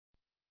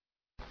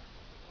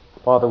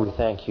Father, we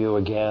thank you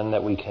again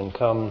that we can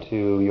come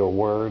to your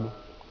word.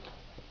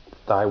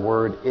 Thy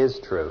word is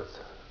truth,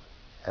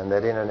 and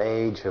that in an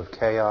age of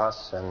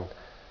chaos and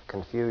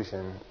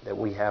confusion that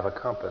we have a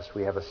compass,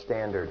 we have a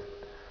standard.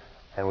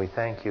 And we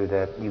thank you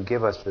that you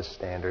give us this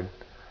standard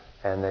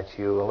and that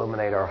you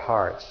illuminate our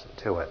hearts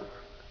to it.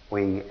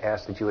 We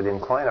ask that you would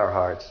incline our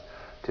hearts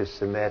to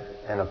submit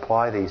and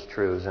apply these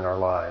truths in our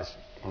lives.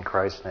 In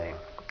Christ's name,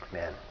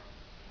 amen.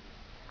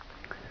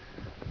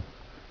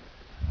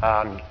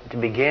 To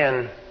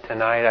begin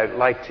tonight, I'd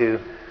like to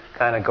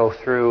kind of go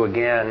through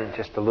again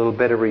just a little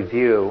bit of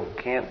review.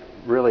 Can't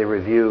really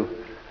review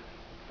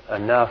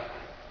enough,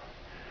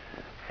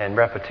 and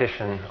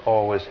repetition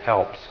always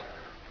helps.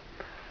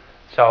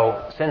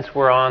 So, since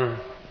we're on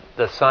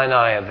the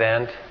Sinai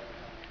event,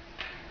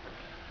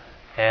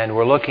 and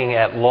we're looking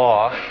at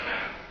law,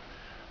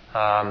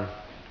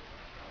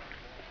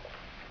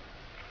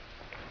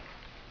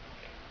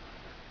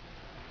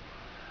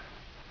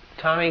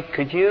 Tommy,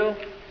 could you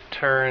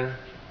turn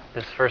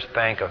this first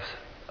bank of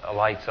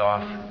lights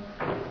off?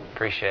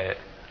 Appreciate it.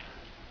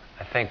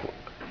 I think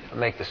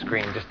make the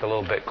screen just a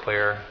little bit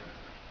clearer.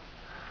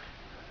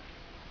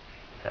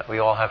 We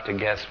all have to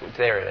guess.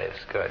 There it is.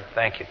 Good.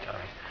 Thank you,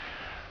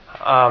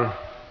 Tommy.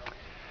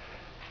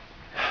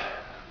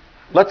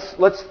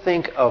 Let's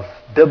think of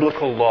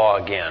biblical law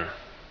again,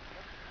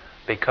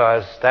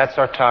 because that's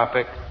our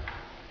topic,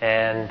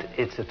 and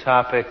it's a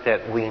topic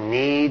that we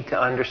need to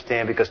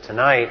understand, because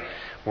tonight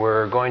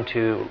we're going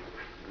to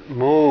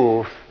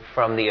move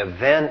from the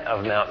event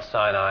of Mount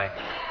Sinai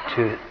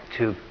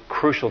to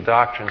crucial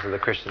doctrines of the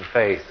Christian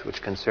faith,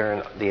 which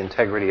concern the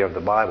integrity of the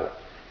Bible.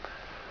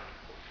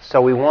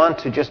 So we want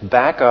to just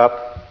back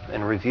up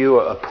and review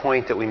a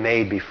point that we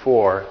made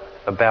before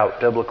about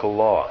biblical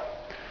law.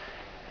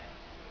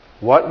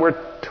 What we're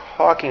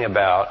talking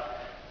about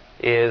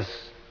is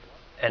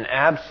an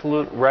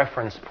absolute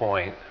reference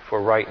point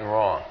for right and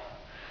wrong,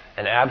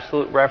 an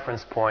absolute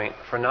reference point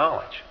for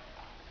knowledge.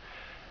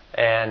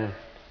 And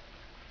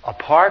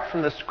apart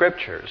from the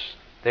Scriptures,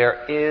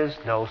 there is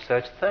no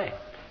such thing.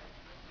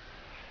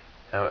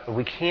 Now,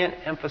 we can't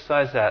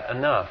emphasize that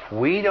enough.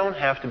 We don't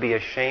have to be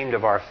ashamed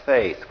of our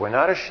faith. We're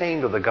not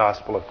ashamed of the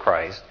gospel of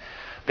Christ,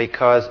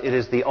 because it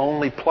is the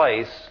only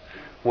place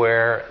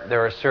where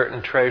there are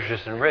certain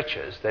treasures and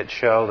riches that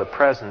show the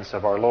presence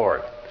of our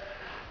Lord.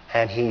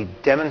 And He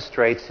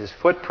demonstrates His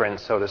footprint,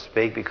 so to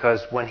speak,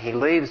 because when He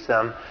leaves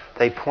them,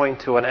 they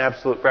point to an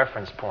absolute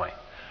reference point.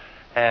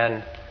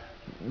 And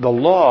the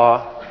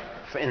law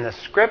in the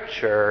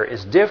Scripture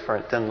is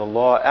different than the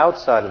law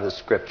outside of the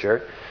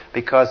Scripture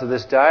because of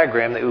this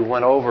diagram that we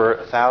went over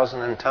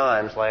 1,000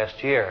 times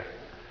last year.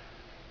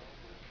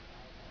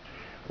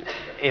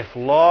 If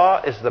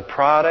law is the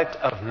product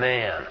of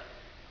man,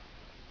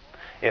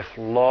 if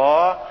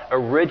law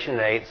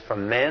originates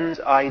from men's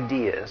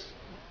ideas,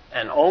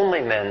 and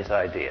only men's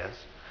ideas,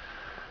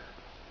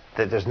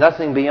 that there's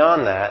nothing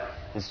beyond that,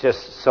 it's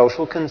just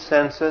social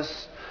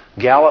consensus,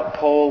 Gallup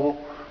poll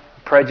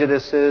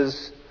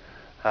prejudices,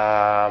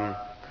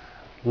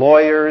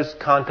 lawyers'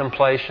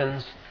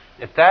 contemplations,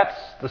 if that's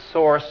the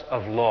source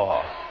of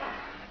law,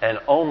 and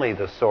only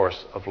the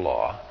source of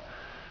law,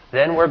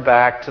 then we're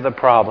back to the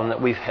problem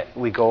that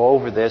we go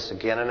over this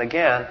again and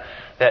again,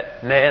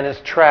 that man is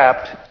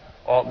trapped,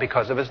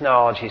 because of his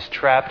knowledge, he's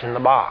trapped in the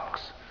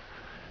box.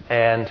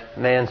 And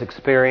man's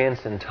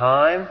experience in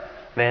time,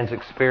 man's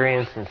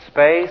experience in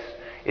space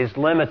is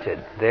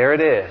limited. There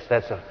it is.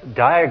 That's a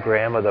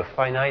diagram of the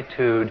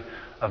finitude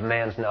of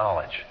man's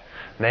knowledge.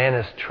 Man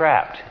is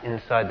trapped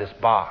inside this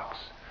box.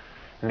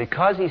 And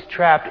because he's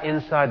trapped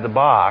inside the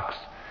box,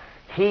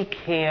 he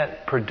can't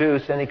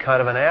produce any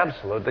kind of an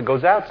absolute that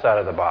goes outside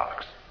of the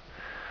box.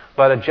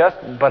 But a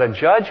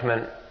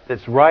judgment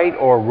that's right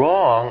or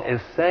wrong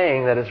is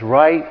saying that it's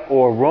right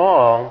or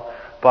wrong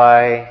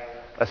by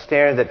a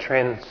standard that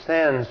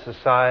transcends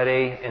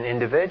society and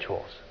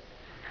individuals.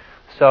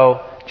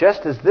 So,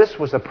 just as this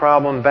was a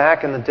problem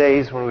back in the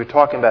days when we were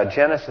talking about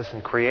Genesis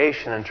and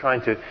creation and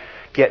trying to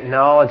get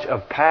knowledge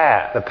of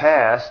the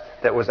past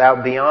that was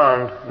out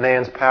beyond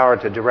man's power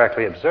to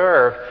directly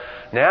observe,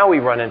 now we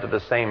run into the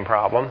same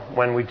problem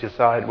when we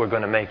decide we're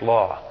going to make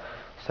law.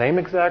 Same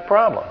exact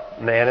problem.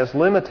 Man is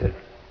limited.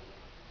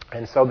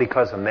 And so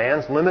because of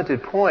man's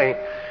limited point,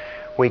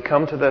 we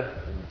come to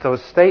the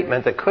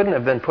statement that couldn't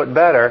have been put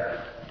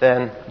better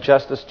than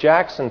Justice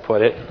Jackson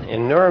put it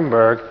in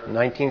Nuremberg,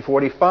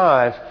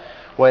 1945,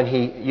 when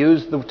he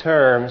used the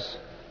terms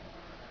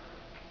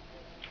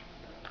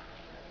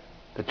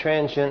the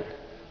transient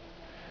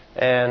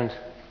and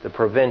the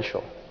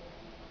provincial.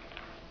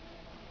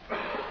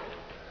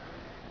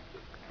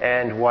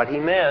 And what he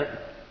meant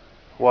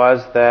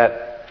was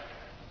that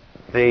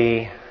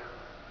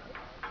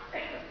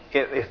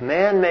if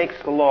man makes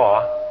the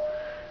law,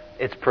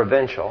 it's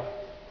provincial.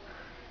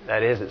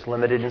 That is, it's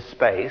limited in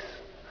space.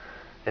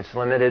 It's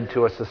limited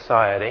to a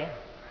society.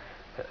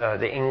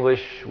 The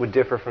English would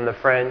differ from the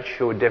French,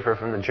 who would differ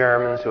from the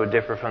Germans, who would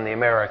differ from the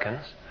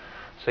Americans.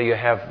 So you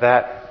have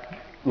that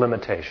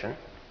limitation.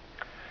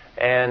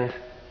 And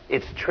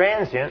it's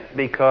transient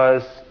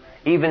because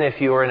Even if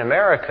you were in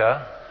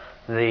America,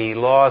 the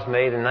laws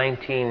made in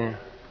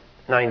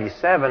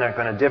 1997 are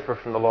going to differ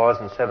from the laws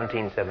in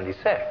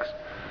 1776.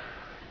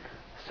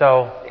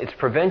 So it's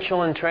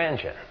provincial and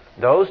transient.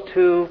 Those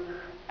two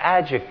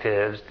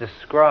adjectives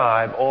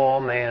describe all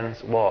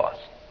man's laws.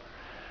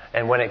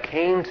 And when it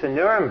came to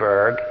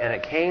Nuremberg and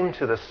it came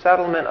to the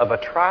settlement of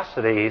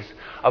atrocities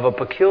of a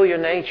peculiar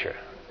nature,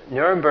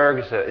 Nuremberg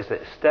is a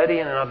study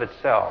in and of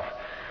itself,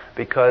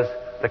 because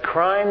the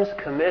crimes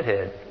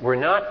committed were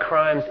not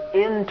crimes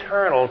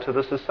internal to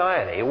the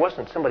society. It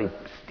wasn't somebody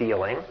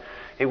stealing.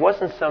 It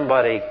wasn't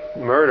somebody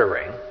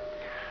murdering,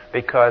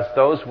 because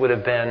those would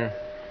have been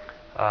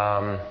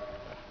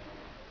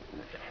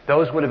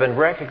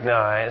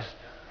recognized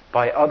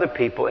by other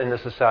people in the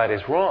society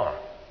as wrong.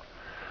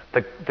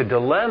 The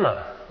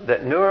dilemma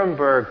that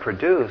Nuremberg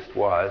produced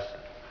was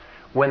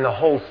when the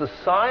whole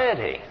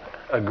society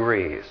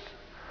agrees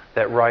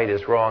that right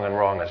is wrong and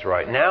wrong is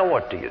right. Now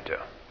what do you do?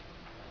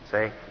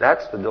 See?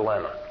 That's the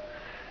dilemma.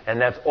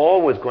 And that's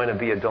always going to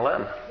be a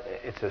dilemma.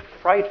 It's a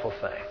frightful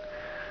thing.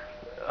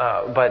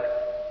 But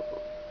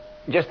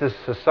just as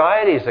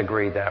societies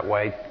agree that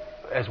way,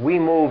 as we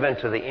move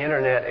into the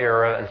internet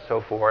era and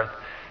so forth,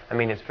 I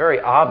mean, it's very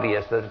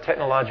obvious that the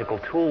technological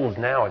tools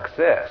now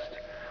exist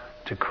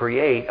to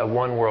create a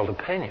one-world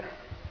opinion,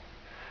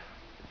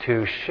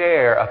 to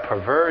share a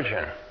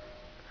perversion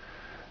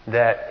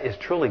that is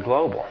truly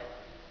global.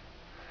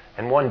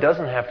 And one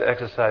doesn't have to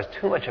exercise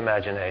too much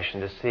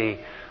imagination to see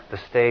the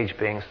stage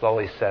being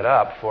slowly set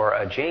up for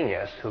a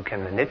genius who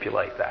can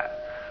manipulate that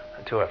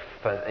to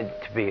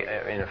be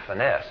in a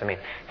finesse. I mean,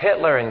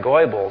 Hitler and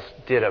Goebbels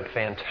did a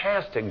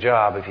fantastic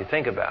job, if you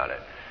think about it,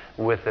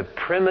 with the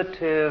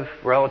primitive,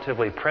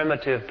 relatively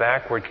primitive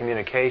backward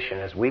communication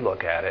as we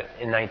look at it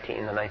in the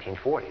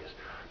 1940s.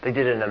 They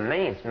did an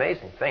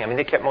amazing thing. I mean,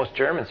 they kept most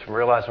Germans from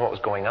realizing what was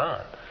going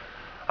on.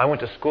 I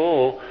went to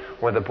school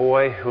with a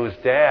boy whose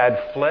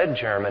dad fled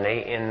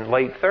Germany in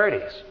late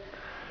 30s.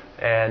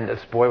 And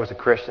this boy was a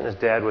Christian. His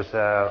dad was,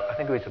 I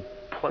think he was a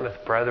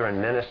Plymouth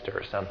Brethren minister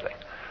or something.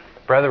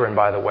 Brethren,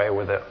 by the way,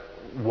 were the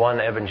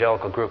one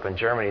evangelical group in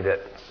Germany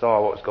that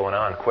saw what was going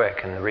on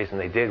quick. And the reason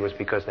they did was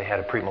because they had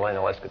a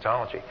premillennial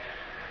eschatology.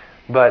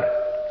 But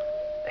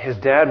his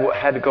dad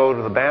had to go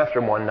to the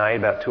bathroom one night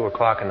about 2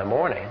 o'clock in the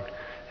morning.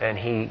 And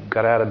he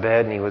got out of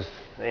bed and he was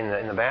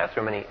in the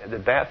bathroom, and the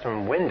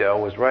bathroom window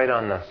was right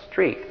on the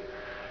street,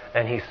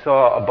 and he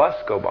saw a bus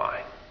go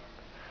by,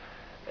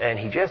 and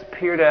he just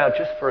peered out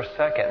just for a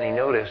second, and he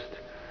noticed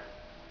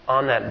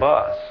on that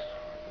bus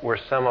were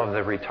some of the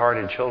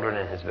retarded children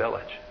in his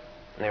village,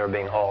 and they were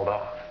being hauled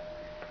off.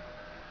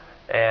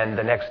 And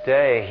the next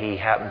day he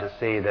happened to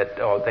see that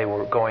they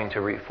were going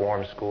to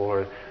reform school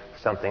or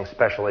something,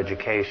 special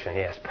education.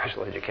 Yeah,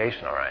 special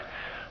education, all right.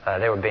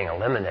 They were being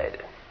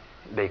eliminated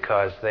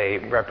because they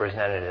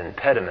represented an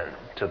impediment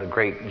to the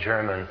great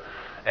German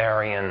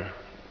Aryan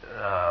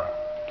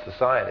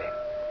society.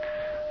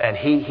 And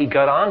he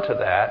got onto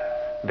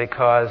that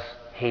because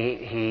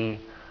he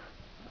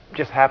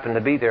just happened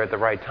to be there at the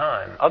right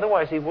time.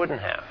 Otherwise, he wouldn't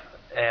have.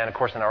 And, of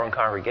course, in our own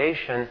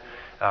congregation,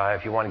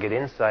 if you want to get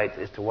insight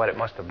as to what it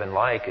must have been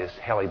like, is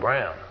Haley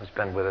Brown, who's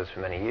been with us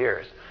for many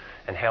years.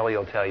 And Haley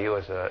will tell you,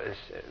 as a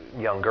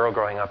young girl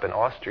growing up in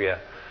Austria,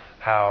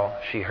 how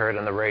she heard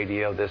on the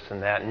radio this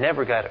and that,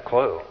 never got a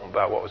clue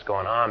about what was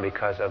going on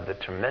because of the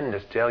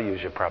tremendous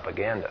deluge of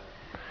propaganda.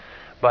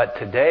 But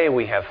today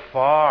we have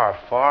far,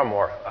 far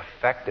more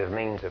effective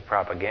means of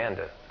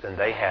propaganda than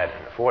they had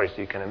in the 40s.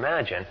 So you can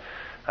imagine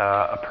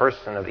a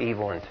person of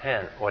evil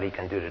intent, what he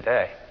can do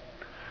today.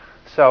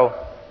 So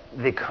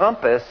the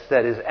compass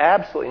that is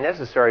absolutely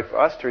necessary for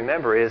us to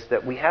remember is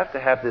that we have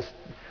to have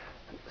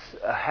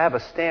have a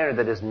standard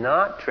that is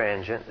not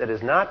transient, that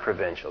is not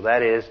provincial.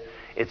 That is,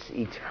 it's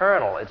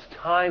eternal, it's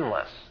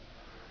timeless.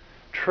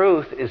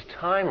 Truth is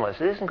timeless.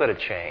 It isn't going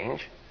to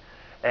change.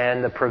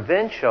 And the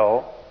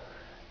provincial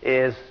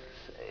is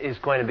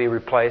going to be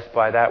replaced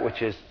by that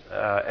which is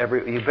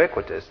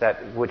ubiquitous,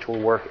 that which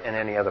will work in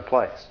any other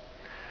place.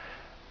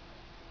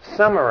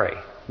 Summary.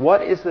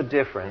 What is the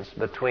difference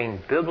between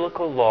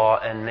biblical law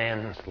and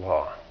man's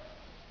law?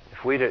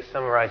 If we were to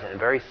summarize it in a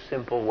very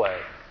simple way.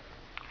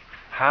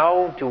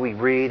 How do we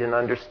read and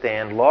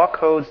understand law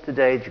codes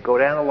today? You go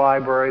down to the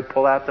library,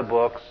 pull out the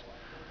books,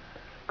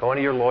 go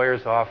into your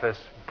lawyer's office,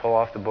 pull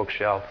off the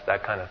bookshelf,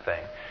 that kind of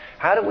thing.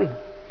 How do we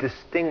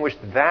distinguish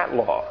that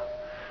law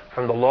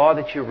from the law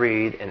that you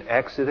read in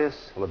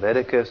Exodus,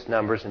 Leviticus,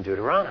 Numbers, and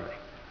Deuteronomy?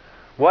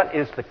 What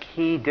is the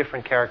key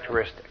different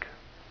characteristic?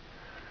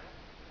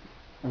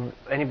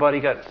 Anybody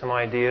got some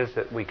ideas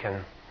that we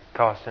can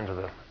toss into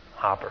the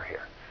hopper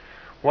here?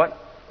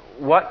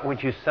 What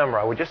would you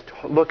summarize? We're just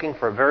looking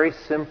for a very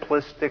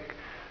simplistic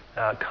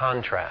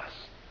contrast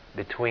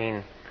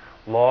between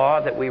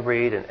law that we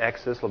read in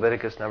Exodus,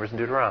 Leviticus, Numbers, and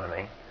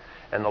Deuteronomy,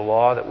 and the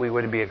law that we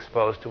would be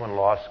exposed to in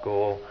law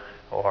school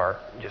or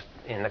just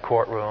in the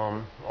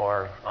courtroom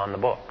or on the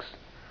books.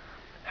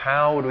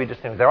 How would we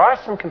distinguish? There are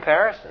some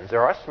comparisons.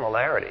 There are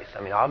similarities.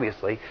 I mean,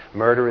 obviously,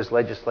 murder is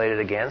legislated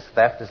against,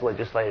 theft is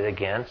legislated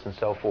against, and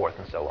so forth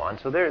and so on.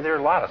 So there are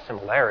a lot of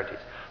similarities.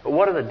 But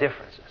what are the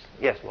differences?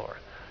 Yes, Laura.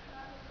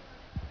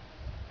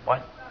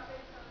 What?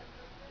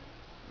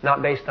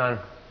 Not based on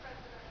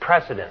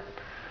precedent.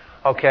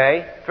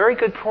 Okay, very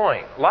good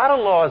point. A lot of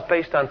law is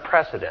based on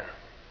precedent.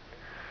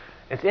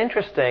 It's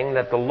interesting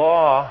that the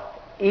law,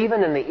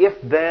 even in the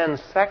if-then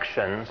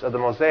sections of the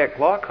Mosaic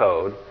Law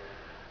Code,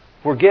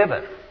 were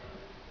given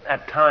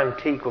at time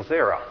t equals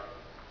 0,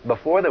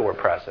 before there were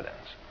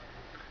precedents.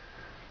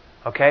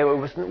 Okay, it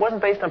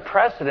wasn't based on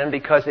precedent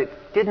because it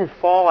didn't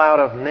fall out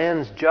of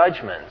men's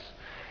judgments.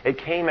 It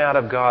came out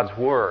of God's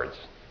words.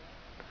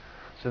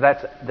 So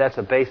that's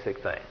a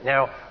basic thing.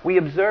 Now, we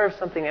observe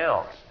something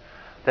else,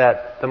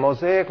 that the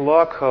Mosaic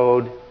Law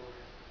Code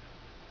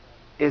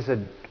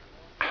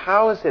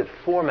how is it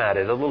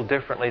formatted a little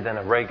differently than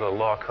a regular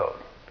law code?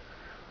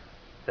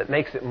 That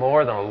makes it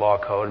more than a law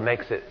code. It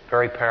makes it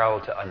very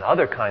parallel to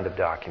another kind of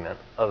document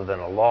other than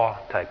a law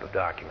type of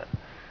document.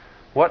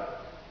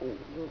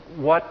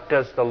 What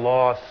does the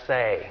law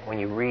say when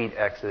you read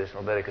Exodus,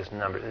 Leviticus, and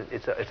Numbers?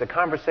 It's a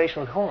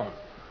conversation with whom?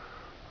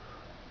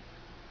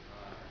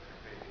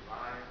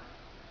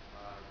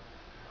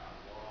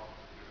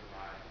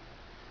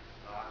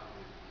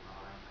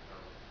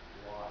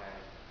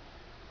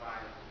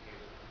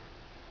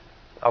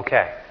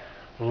 Okay.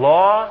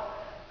 Law,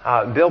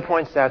 Bill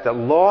points out that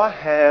law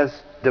has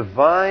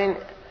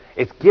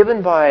it's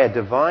given by a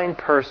divine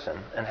person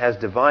and has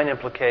divine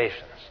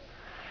implications.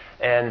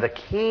 And the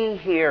key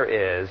here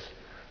is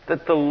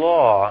that the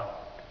law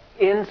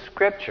in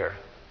Scripture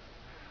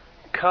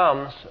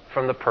comes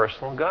from the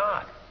personal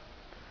God.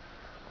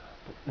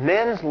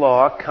 Men's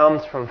law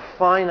comes from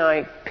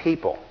finite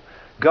people.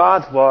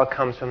 God's law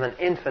comes from an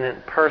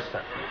infinite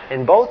person.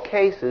 In both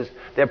cases,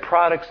 they're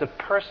products of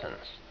persons,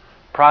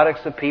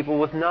 products of people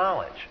with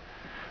knowledge.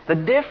 The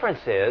difference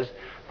is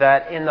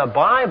that in the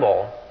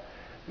Bible,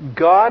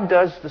 God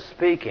does the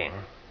speaking.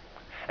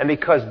 And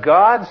because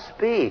God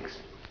speaks,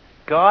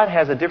 God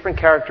has a different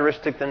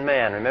characteristic than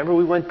man. Remember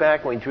we went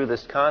back and we drew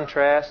this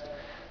contrast?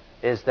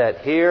 Is that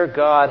here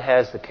God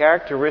has the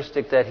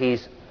characteristic that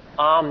He's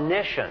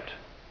omniscient.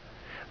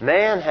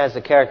 Man has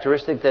the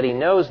characteristic that he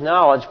knows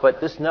knowledge,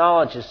 but this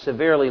knowledge is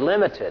severely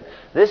limited.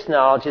 This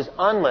knowledge is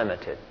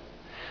unlimited.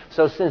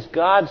 So since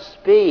God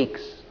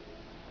speaks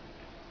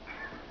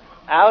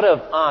out of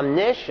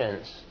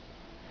omniscience,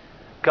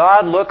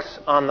 God looks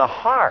on the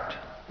heart,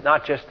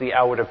 not just the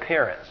outward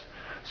appearance.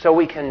 So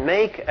we can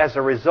make, as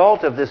a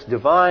result of this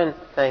divine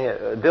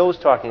thing Bill was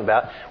talking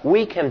about,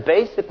 we can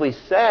basically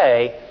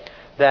say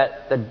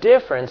that the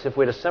difference, if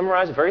we're to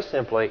summarize it very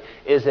simply,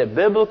 is that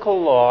biblical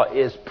law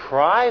is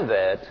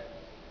private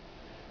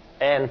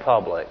and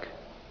public,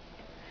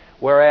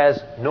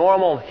 whereas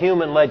normal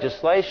human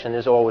legislation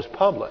is always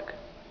public.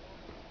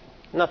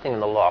 Nothing in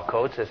the law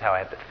code says how I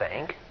have to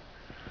think.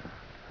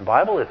 In the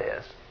Bible it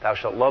is. Thou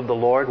shalt love the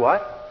Lord,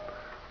 what?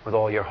 With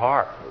all your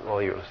heart, with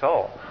all your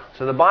soul.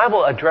 So the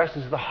Bible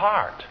addresses the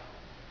heart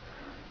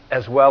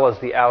as well as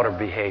the outer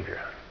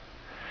behavior.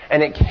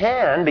 And it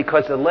can,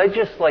 because the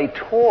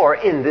legislator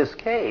in this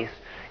case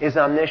is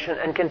omniscient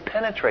and can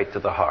penetrate to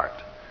the heart.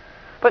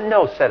 But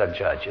no set of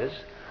judges,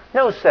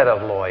 no set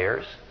of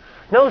lawyers,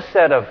 no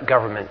set of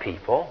government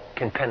people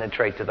can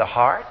penetrate to the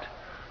heart,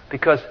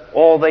 because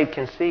all they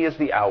can see is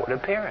the outward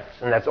appearance.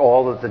 And that's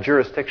all that the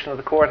jurisdiction of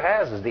the court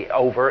has, is the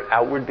overt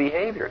outward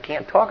behavior. It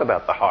can't talk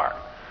about the heart.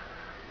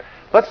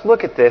 Let's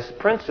look at this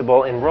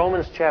principle in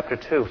Romans chapter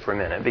 2 for a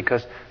minute,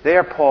 because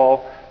there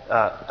Paul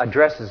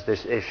addresses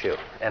this issue.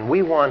 And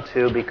we want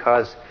to,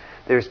 because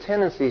there's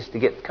tendencies to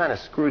get kind of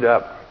screwed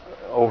up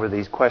over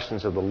these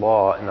questions of the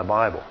law in the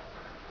Bible.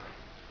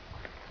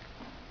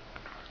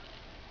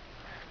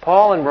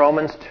 Paul in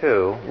Romans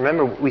 2,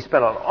 remember we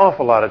spent an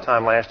awful lot of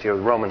time last year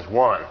with Romans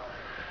 1,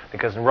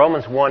 because in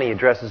Romans 1 he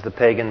addresses the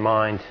pagan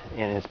mind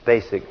in its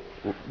basic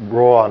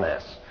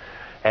rawness.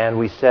 And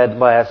we said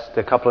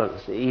a couple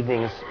of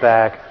evenings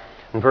back,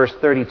 in verse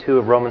 32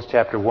 of Romans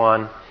chapter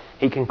 1,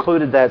 he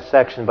concluded that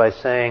section by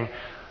saying,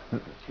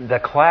 the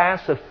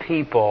class of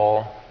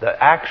people, the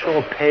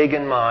actual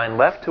pagan mind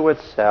left to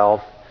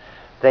itself,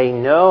 they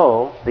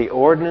know the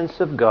ordinance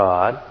of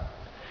God.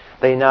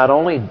 They not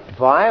only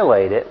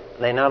violate it,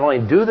 they not only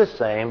do the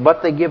same,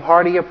 but they give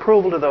hearty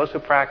approval to those who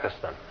practice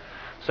them.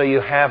 So you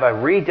have a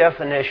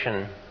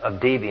redefinition of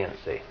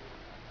deviancy.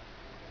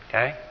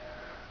 Okay?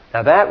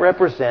 Now that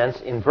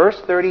represents, in verse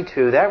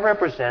 32, that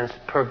represents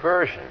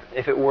perversion.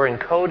 If it were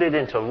encoded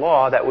into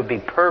law, that would be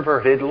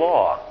perverted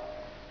law,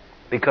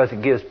 because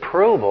it gives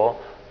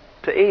approval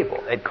to evil.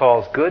 It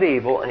calls good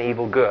evil and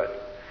evil good.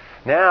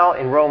 Now,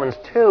 in Romans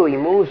 2, he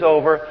moves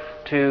over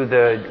to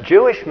the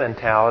Jewish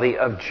mentality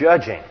of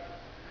judging.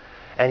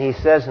 And he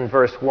says in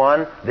verse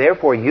 1,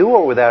 therefore you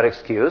are without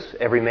excuse,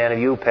 every man of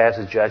you who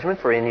passes judgment,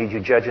 for in you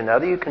judge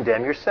another, you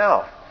condemn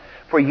yourself.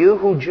 For you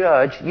who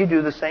judge, you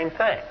do the same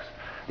things.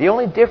 The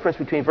only difference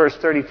between verse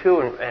 32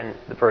 and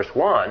verse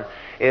 1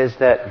 is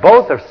that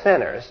both are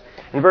sinners.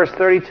 In verse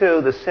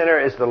 32, the sinner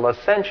is the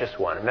licentious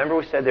one. Remember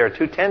we said there are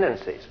two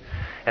tendencies.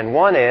 And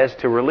one is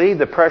to relieve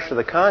the pressure of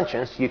the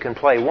conscience, you can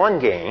play one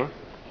game.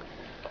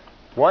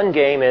 One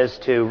game is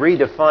to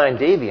redefine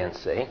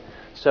deviancy.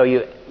 So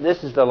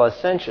this is the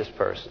licentious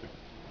person.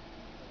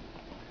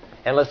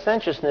 And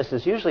licentiousness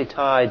is usually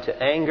tied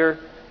to anger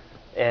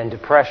and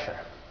depression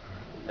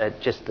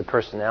at just the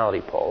personality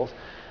poles.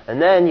 And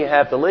then you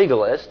have the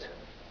legalist.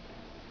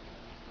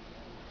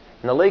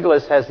 And the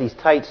legalist has these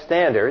tight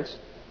standards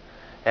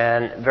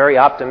and very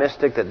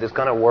optimistic that it's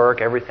going to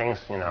work, everything's,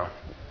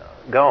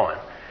 going.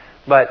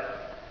 But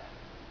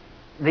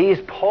these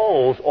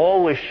poles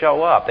always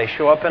show up. They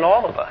show up in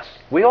all of us.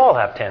 We all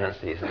have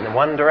tendencies in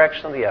one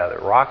direction or the other,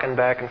 rocking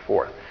back and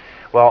forth.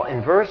 Well,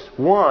 in verse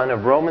 1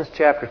 of Romans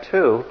chapter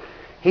 2,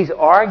 he's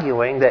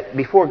arguing that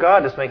before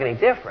God doesn't make any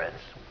difference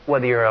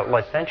whether you're a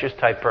licentious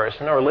type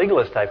person or a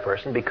legalist type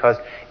person, because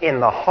in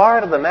the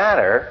heart of the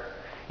matter,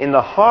 in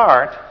the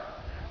heart,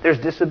 there's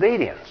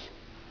disobedience.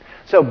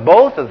 So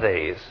both of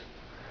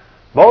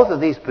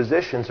these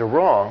positions are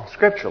wrong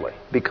scripturally,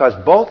 because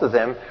both of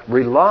them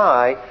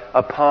rely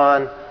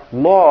upon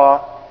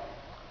law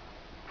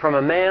from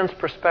a man's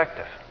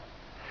perspective.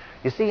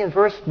 You see, in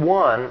verse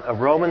 1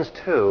 of Romans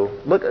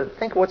 2,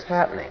 think what's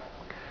happening.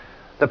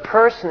 The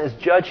person is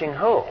judging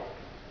who?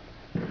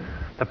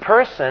 The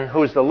person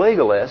who's the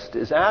legalist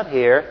is out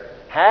here,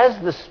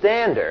 has the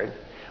standard,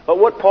 but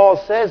what Paul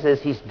says is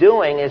he's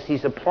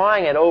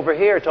applying it over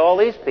here to all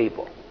these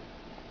people.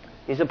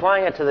 He's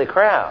applying it to the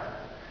crowd.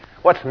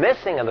 What's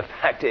missing of the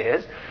fact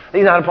is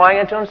he's not applying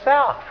it to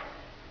himself.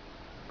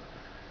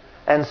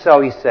 And so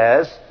he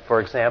says,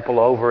 for example,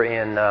 over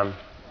in,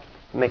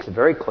 makes it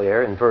very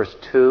clear in verse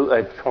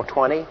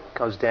 20,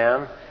 goes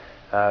down,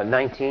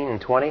 19 and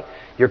 20.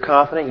 You're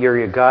confident,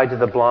 you're a guide to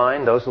the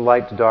blind, those who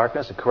light to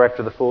darkness, a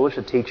corrector of the foolish,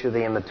 a teacher of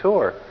the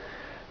immature.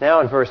 Now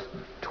in verse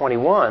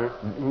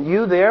 21,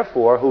 you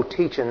therefore who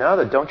teach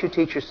another, don't you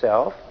teach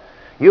yourself?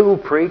 You who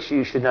preach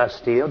you should not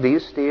steal, do you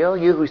steal?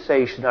 You who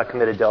say you should not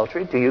commit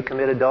adultery, do you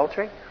commit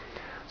adultery?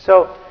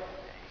 So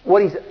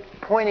what he's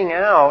pointing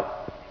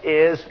out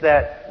is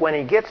that when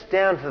he gets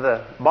down to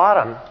the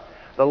bottom,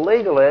 the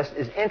legalist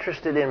is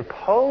interested in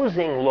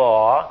imposing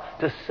law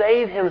to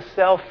save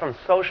himself from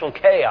social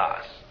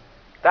chaos.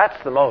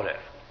 That's the motive.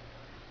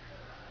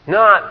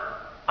 Not,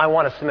 I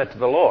want to submit to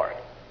the Lord.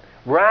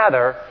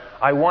 Rather,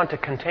 I want to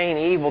contain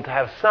evil to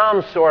have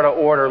some sort of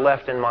order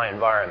left in my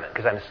environment,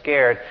 because I'm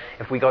scared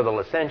if we go the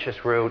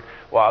licentious route,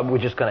 well, we're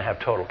just going to have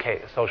total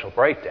social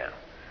breakdown.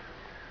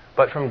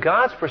 But from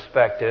God's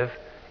perspective,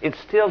 it's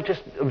still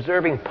just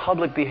observing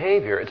public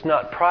behavior. It's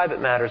not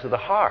private matters of the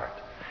heart.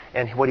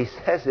 And what he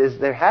says is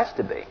there has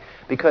to be.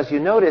 Because you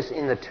notice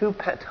in the two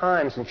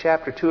times in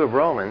chapter 2 of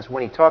Romans,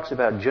 when he talks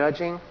about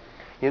judging,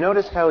 you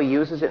notice how he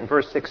uses it in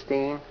verse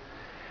 16?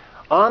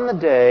 On the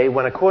day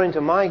when, according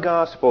to my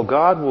gospel,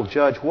 God will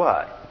judge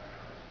what?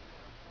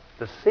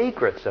 The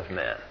secrets of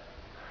men.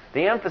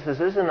 The emphasis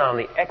isn't on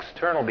the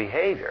external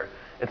behavior.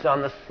 It's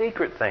on the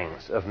secret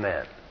things of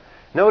men.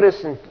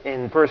 Notice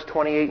in verse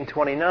 28 and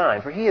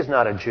 29, for he is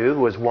not a Jew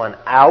who is one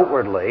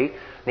outwardly,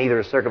 neither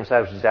is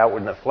circumcised which is outward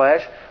in the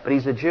flesh, but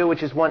he's a Jew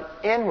which is one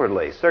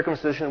inwardly,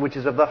 circumcision which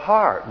is of the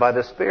heart, by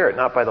the Spirit,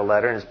 not by the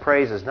letter, and his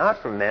praise is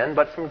not from men,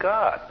 but from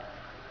God.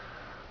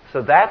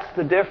 So that's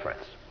the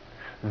difference.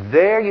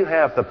 There you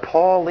have the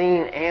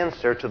Pauline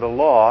answer to the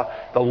law,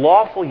 the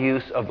lawful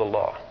use of the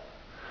law.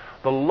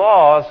 The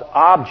law's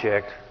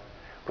object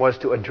was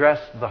to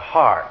address the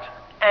heart,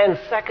 and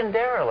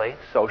secondarily,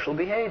 social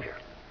behavior.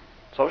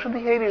 Social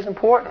behavior is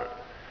important,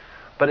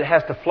 but it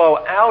has to flow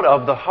out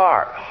of the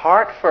heart.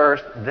 Heart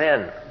first,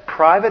 then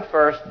private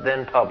first,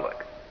 then public.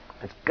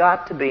 It's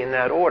got to be in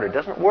that order. It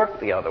doesn't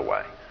work the other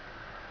way.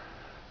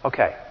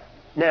 Okay,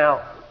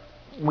 now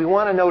we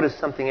want to notice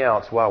something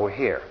else while we're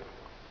here.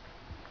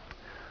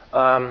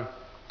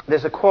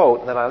 There's a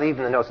quote that I leave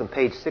in the notes on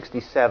page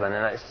 67,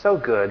 and it's so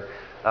good.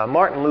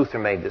 Martin Luther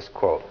made this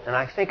quote, and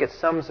I think it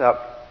sums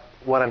up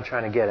what I'm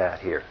trying to get at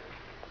here.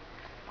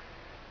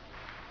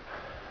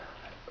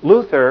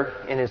 Luther,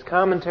 in his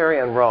commentary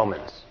on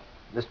Romans,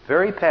 this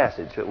very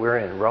passage that we're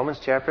in, Romans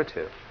chapter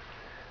 2,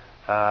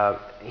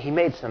 he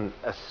made some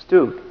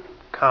astute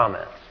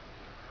comments.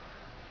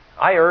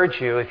 I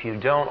urge you, if you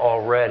don't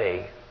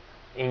already,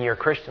 in your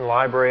Christian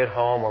library at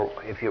home, or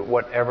if you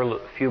whatever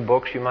few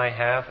books you might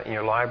have in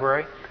your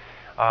library,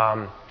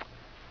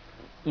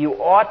 you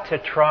ought to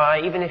try,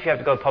 even if you have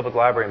to go to the public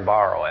library and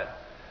borrow it,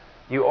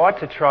 you ought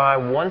to try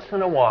once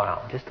in a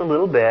while, just a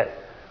little bit,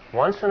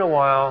 once in a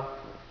while,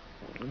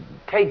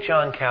 take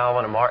John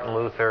Calvin and Martin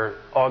Luther,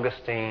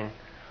 Augustine,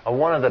 or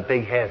one of the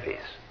big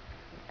heavies,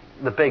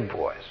 the big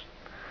boys,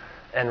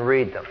 and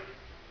read them.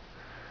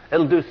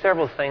 It'll do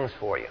several things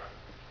for you.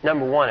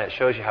 Number one, it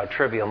shows you how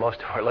trivial most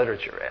of our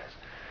literature is.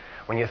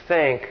 When you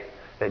think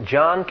that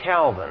John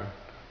Calvin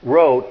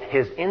wrote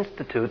his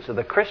Institutes of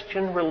the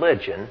Christian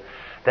Religion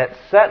that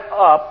set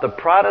up the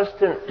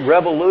Protestant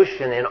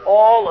Revolution in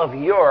all of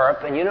Europe,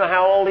 and you know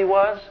how old he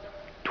was?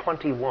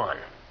 21.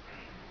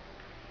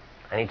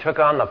 And he took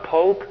on the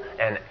Pope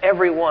and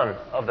every one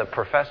of the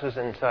professors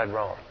inside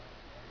Rome.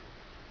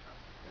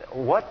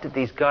 What did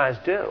these guys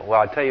do?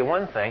 Well, I'll tell you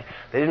one thing.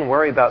 They didn't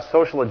worry about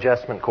social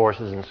adjustment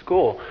courses in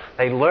school.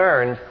 They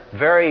learned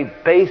very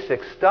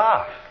basic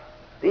stuff.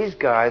 These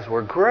guys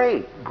were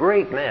great,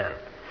 great men.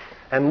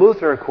 And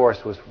Luther, of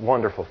course, was a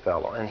wonderful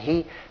fellow. And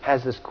he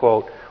has this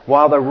quote,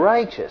 "While the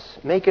righteous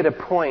make it a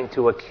point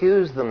to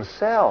accuse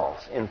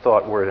themselves in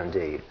thought, word, and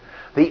deed,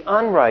 the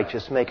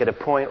unrighteous make it a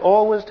point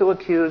always to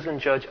accuse and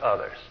judge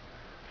others."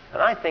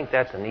 And I think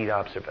that's a neat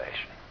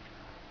observation.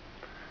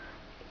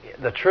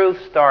 The truth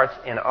starts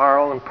in our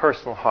own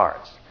personal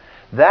hearts.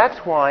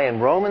 That's why in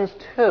Romans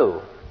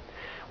 2,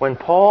 when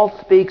Paul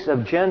speaks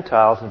of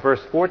Gentiles in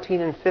verse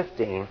 14 and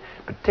 15,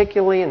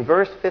 particularly in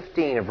verse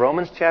 15 of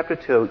Romans chapter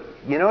 2,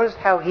 you notice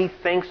how he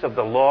thinks of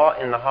the law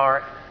in the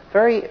heart?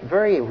 Very,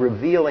 very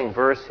revealing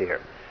verse here.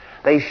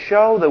 They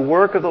show the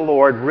work of the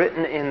Lord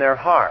written in their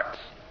hearts.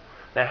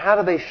 Now, how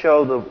do they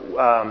show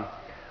the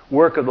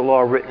work of the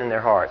law written in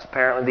their hearts?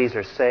 Apparently, these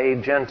are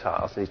saved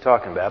Gentiles that he's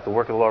talking about. The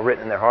work of the law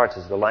written in their hearts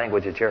is the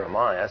language of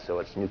Jeremiah, so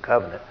it's New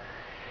Covenant.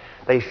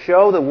 They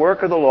show the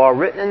work of the law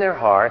written in their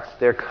hearts,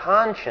 their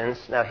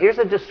conscience. Now, here's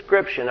a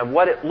description of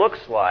what it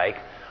looks like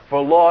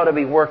for law to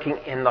be working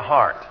in the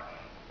heart.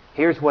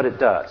 Here's what it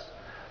does.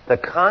 The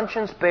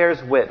conscience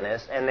bears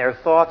witness, and their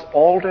thoughts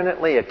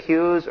alternately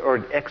accuse or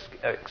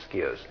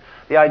excuse.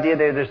 The idea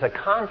that there's a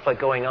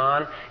conflict going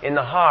on in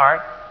the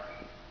heart.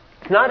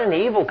 It's not an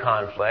evil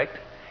conflict.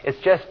 It's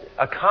just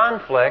a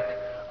conflict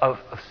of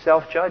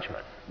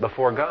self-judgment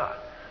before God.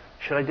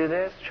 Should I do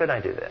this? Should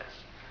I do this?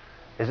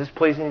 Is this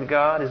pleasing to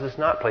God? Is this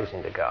not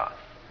pleasing to God?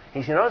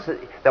 You notice that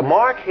the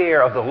mark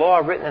here of the law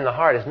written in the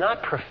heart is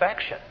not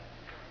perfection,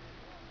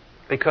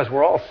 because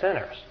we're all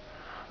sinners.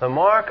 The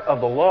mark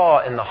of the law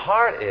in the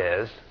heart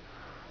is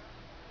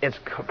it's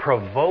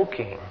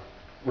provoking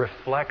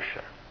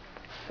reflection,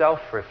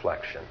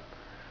 self-reflection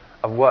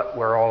of what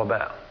we're all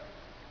about.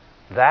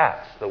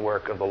 That's the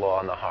work of the law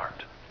in the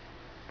heart.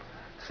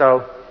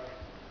 So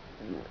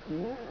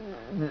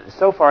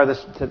far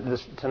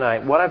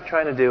tonight, what I'm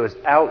trying to do is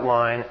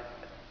outline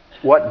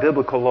what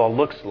biblical law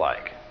looks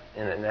like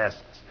in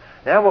essence.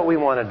 Now what we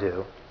want to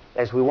do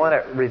is we want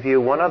to review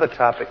one other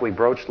topic we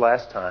broached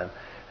last time,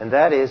 and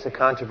that is a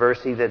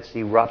controversy that's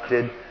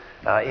erupted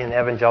in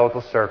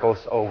evangelical circles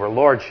over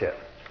lordship.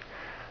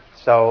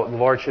 So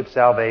lordship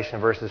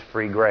salvation versus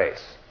free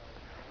grace.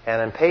 And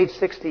on page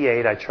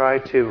 68, I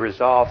tried to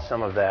resolve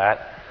some of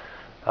that.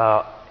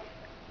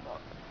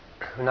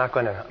 I'm not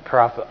going to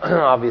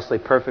obviously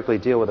perfectly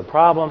deal with the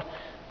problem,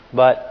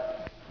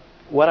 but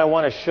what I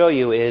want to show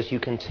you is you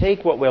can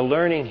take what we're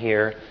learning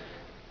here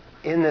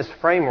in this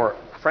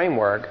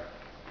framework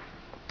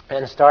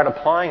and start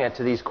applying it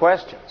to these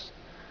questions.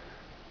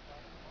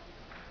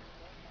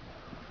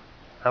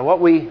 Now,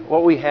 what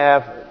we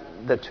have,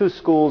 the two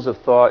schools of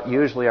thought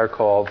usually are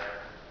called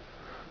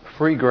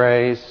free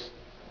grace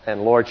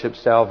and lordship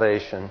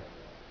salvation.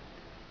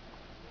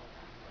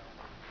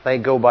 They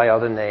go by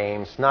other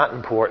names. Not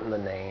important, the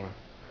name.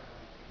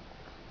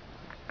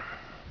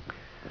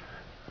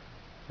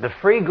 The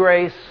free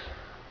grace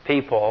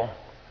people,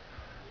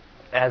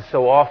 as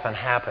so often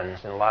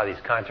happens in a lot of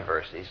these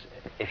controversies,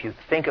 if you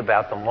think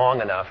about them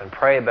long enough and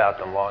pray about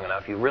them long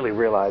enough, you really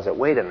realize that,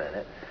 wait a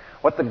minute,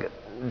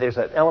 there's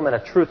an element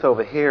of truth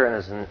over here and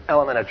there's an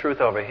element of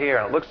truth over here,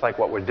 and it looks like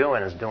what we're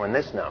doing is doing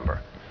this number.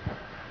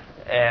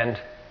 And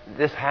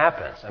this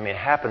happens. I mean, it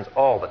happens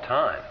all the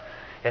time.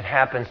 It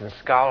happens in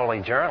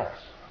scholarly journals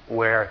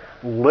where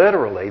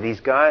literally these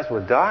guys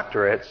with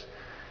doctorates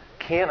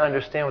can't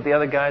understand what the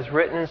other guy's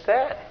written and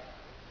said.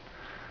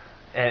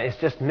 And it's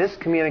just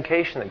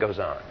miscommunication that goes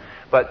on.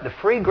 But the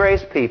free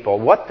grace people,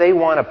 what they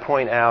want to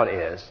point out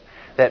is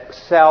that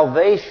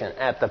salvation,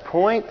 at the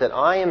point that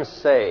I am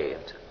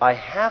saved, I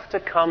have to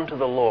come to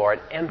the Lord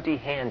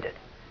empty-handed.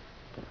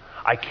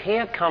 I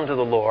can't come to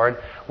the Lord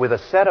with a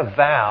set of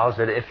vows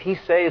that if He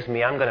saves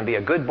me, I'm going to be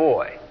a good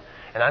boy,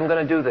 and I'm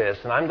going to do this,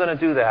 and I'm going to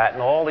do that,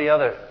 and all the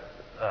other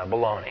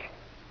baloney.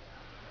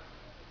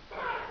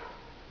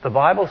 The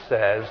Bible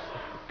says,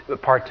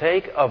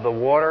 partake of the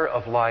water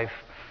of life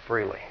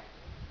freely.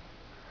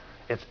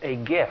 It's a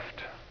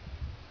gift.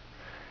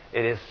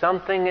 It is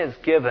something that's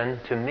given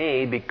to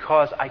me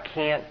because I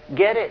can't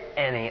get it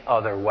any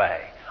other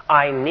way.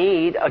 I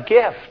need a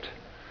gift.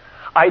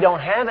 I don't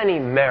have any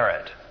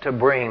merit to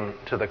bring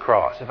to the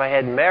cross. If I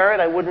had merit,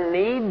 I wouldn't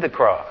need the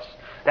cross.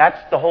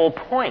 That's the whole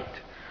point.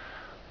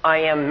 I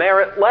am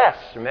meritless.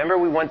 Remember,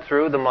 we went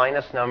through the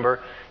minus number.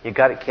 You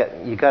got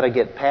to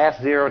get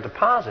past zero to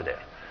positive.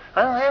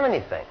 I don't have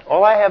anything.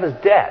 All I have is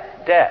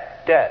debt,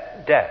 debt,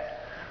 debt, debt.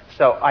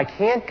 So I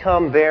can't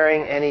come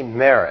bearing any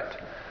merit.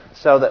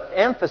 So the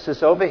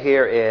emphasis over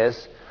here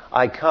is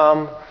I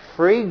come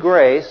free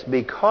grace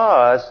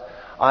because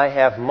I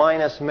have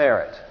minus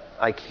merit.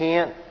 I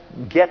can't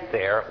get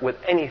there with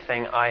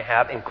anything I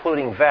have,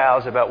 including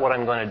vows about what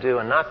I'm going to do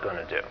and not going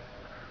to do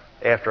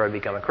after I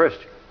become a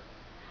Christian.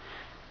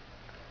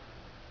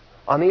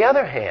 On the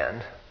other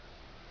hand,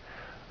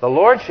 the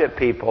lordship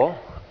people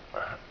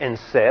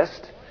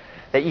insist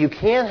that you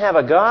can't have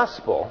a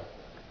gospel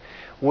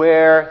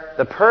where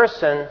the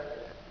person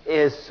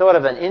is sort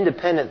of an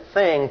independent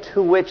thing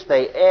to which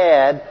they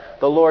add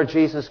the Lord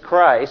Jesus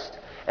Christ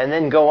and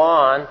then go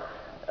on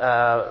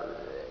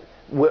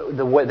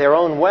their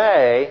own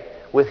way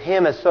with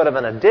Him as sort of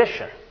an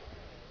addition.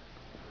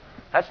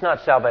 That's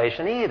not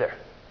salvation either.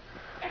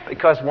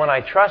 Because when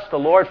I trust the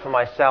Lord for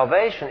my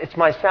salvation, it's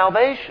my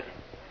salvation.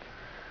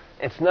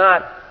 It's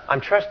not, I'm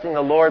trusting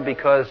the Lord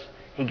because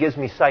He gives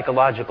me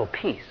psychological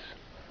peace.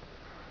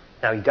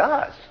 Now, He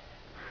does.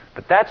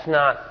 But that's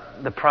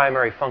not the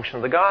primary function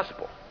of the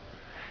gospel.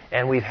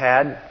 And we've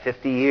had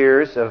 50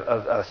 years of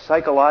a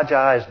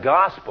psychologized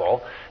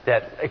gospel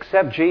that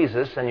accept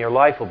Jesus and your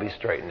life will be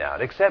straightened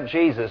out. Accept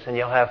Jesus and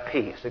you'll have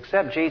peace.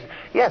 Accept Jesus.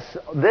 Yes,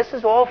 this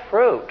is all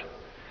fruit.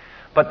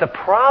 But the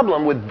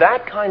problem with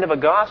that kind of a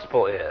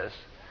gospel is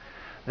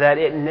that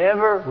it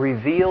never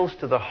reveals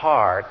to the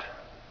heart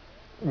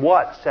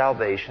what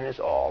salvation is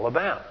all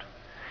about.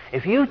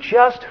 If you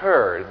just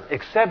heard,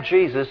 accept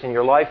Jesus and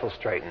your life will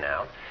straighten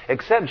out,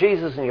 accept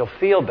Jesus and you'll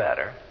feel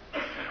better,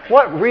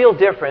 what real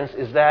difference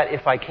is that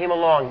if I came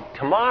along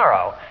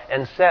tomorrow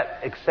and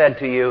said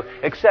to you,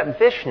 accept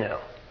Vishnu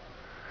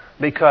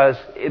because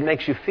it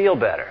makes you feel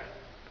better?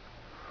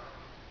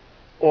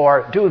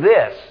 Or do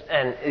this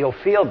and you'll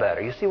feel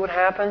better. You see what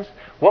happens?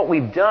 What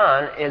we've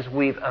done is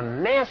we've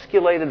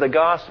emasculated the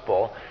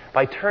gospel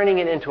by turning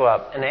it into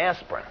an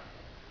aspirin.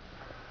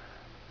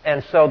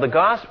 And so the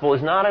gospel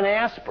is not an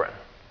aspirin.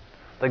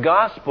 The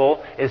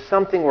gospel is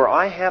something where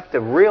I have to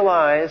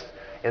realize,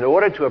 in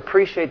order to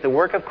appreciate the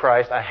work of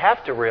Christ, I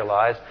have to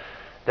realize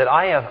that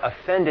I have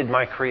offended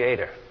my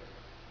Creator.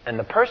 And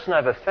the person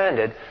I've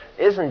offended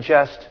isn't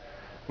just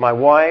my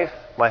wife,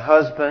 my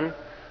husband,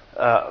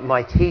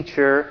 my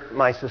teacher,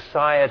 my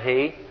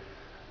society,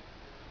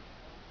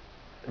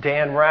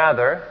 Dan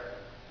Rather,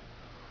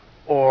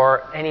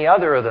 or any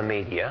other of the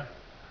media.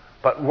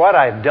 But what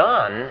I've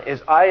done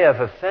is I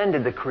have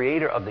offended the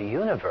Creator of the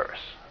universe.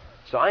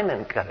 So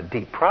I've got a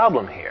deep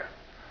problem here.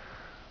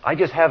 I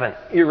just haven't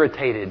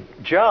irritated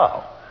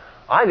Joe.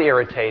 I've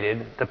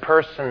irritated the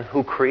person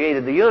who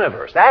created the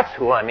universe. That's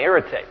who I'm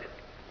irritated.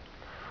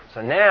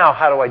 So now,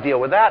 how do I deal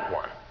with that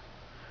one?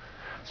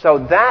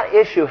 So that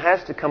issue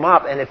has to come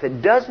up, and if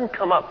it doesn't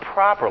come up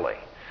properly,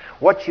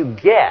 what you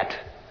get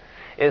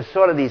is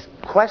sort of these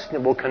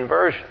questionable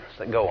conversions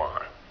that go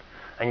on.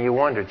 And you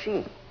wonder,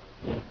 gee,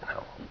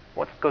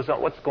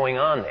 what's going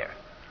on there?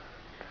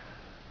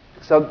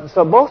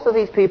 So most of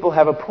these people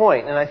have a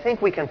point, and I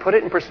think we can put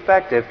it in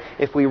perspective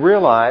if we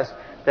realize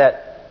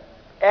that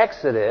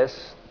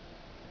Exodus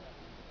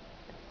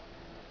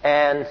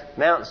and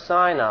Mount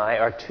Sinai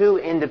are two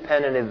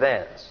independent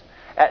events.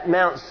 At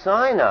Mount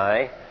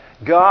Sinai,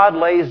 God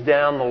lays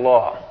down the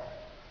law,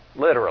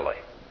 literally.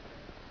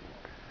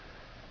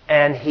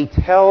 And He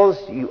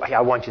tells you,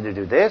 I want you to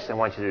do this, I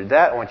want you to do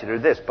that, I want you to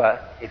do this.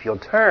 But if you'll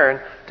turn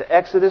to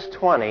Exodus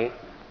 20,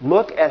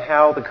 look at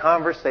how the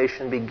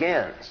conversation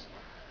begins.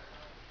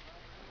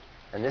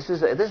 And this is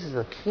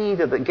the key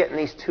to getting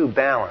these two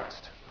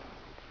balanced.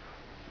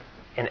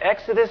 In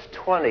Exodus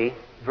 20,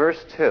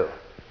 verse 2,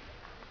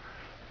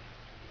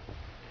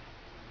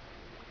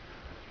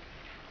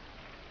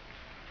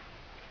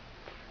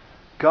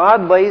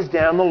 God lays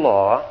down the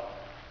law,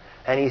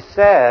 and He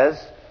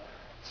says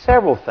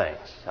several things.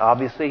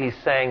 Obviously, He's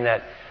saying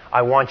that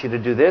I want you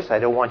to do this, I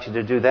don't want you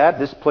to do that,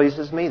 this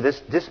pleases me, this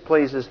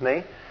displeases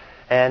me.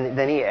 And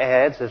then He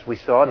adds, as we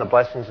saw in the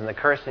blessings and the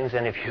cursings,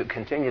 and if you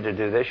continue to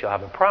do this, you'll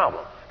have a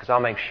problem, because I'll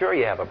make sure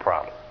you have a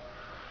problem.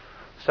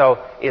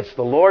 So it's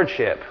the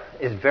lordship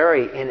is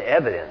very in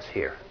evidence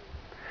here.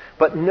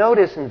 But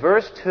notice in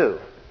verse 2,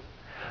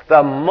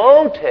 the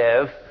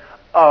motive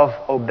of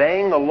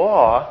obeying the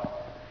law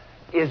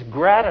is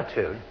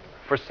gratitude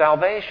for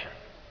salvation.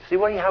 See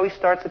how he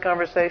starts the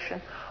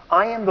conversation?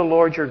 I am the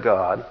Lord your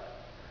God,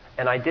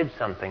 and I did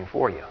something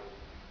for you.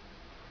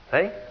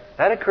 Okay?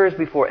 That occurs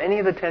before any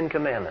of the 10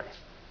 Commandments.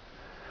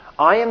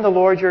 I am the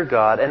Lord your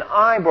God, and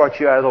I brought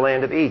you out of the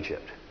land of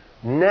Egypt.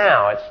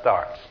 Now it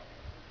starts.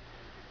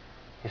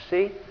 You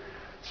see?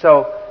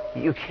 So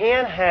you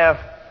can't have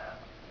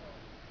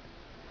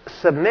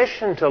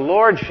submission to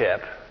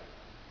lordship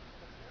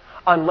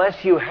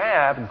unless you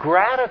have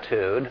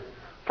gratitude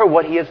for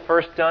what He has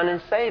first done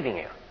in saving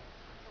you.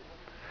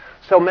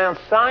 So Mount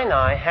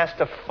Sinai has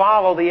to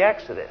follow the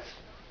Exodus.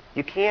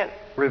 You can't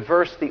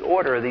reverse the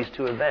order of these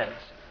two events.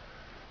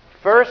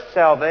 First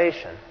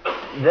salvation,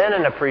 then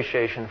an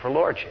appreciation for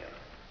lordship.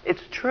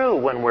 It's true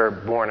when we're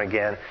born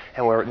again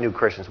and we're new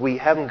Christians. We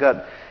haven't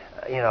got,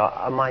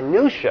 a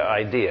minutia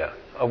idea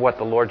of what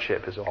the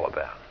lordship is all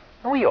about.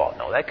 And we all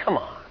know that. Come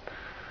on.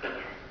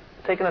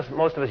 It's taken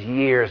most of us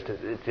years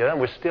to and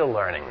we're still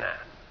learning that.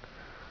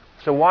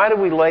 So why do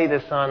we lay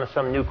this on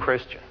some new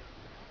Christian?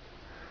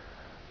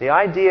 The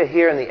idea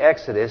here in the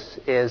Exodus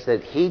is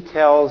that He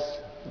tells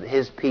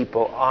His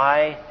people,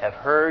 I have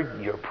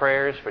heard your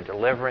prayers for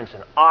deliverance,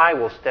 and I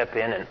will step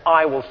in and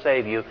I will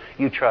save you.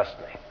 You trust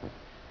me. And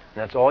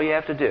that's all you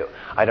have to do.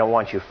 I don't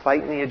want you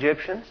fighting the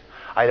Egyptians.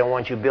 I don't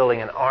want you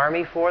building an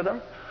army for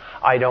them.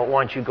 I don't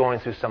want you going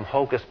through some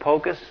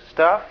hocus-pocus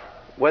stuff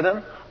with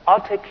them.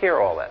 I'll take care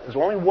of all that. There's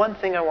only one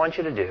thing I want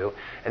you to do,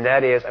 and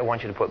that is I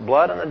want you to put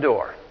blood on the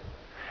door.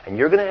 And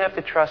you're going to have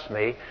to trust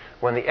me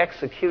when the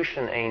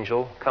execution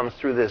angel comes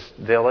through this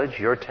village,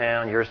 your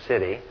town, your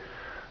city,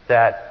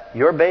 that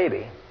your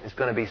baby is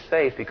going to be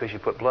safe because you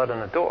put blood on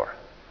the door.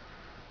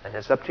 And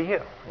it's up to you.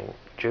 You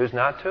choose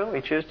not to,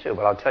 you choose to.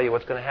 But I'll tell you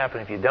what's going to happen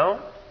if you don't,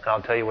 and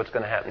I'll tell you what's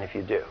going to happen if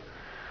you do.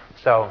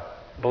 So,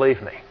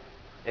 believe me,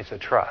 it's a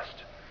trust.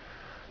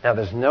 Now,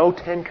 there's no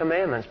 10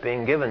 commandments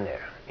being given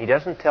there. He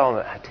doesn't tell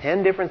them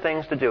 10 different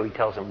things to do. He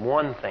tells them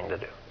one thing to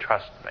do.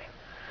 Trust me.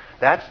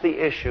 That's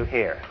the issue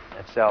here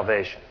at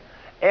salvation.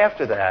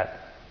 After that,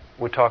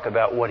 we'll talk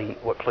about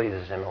what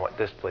pleases him and what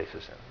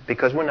displeases him.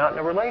 Because we're not in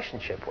a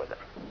relationship with him.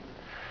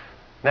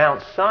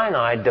 Mount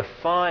Sinai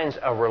defines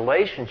a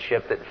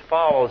relationship that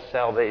follows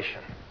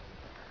salvation.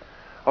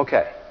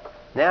 Okay.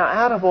 Now,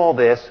 out of all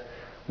this,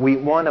 we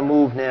want to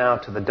move now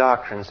to the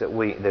doctrines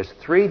there's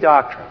 3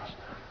 doctrines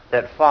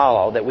that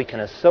follow that we can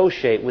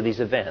associate with these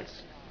events.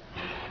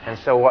 And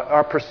so what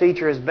our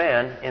procedure has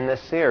been in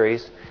this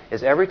series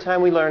is every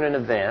time we learn an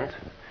event,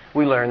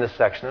 we learn the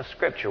section of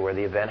Scripture where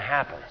the event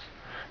happens.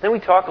 Then we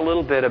talk a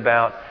little bit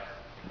about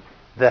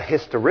the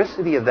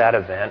historicity of that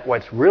event,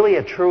 what's really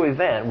a true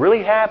event,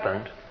 really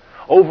happened,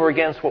 over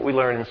against what we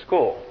learn in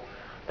school.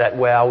 That,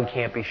 well, we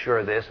can't be sure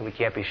of this and we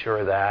can't be sure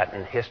of that,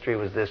 and history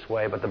was this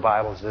way, but the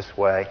Bible is this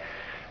way.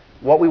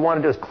 What we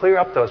want to do is clear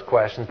up those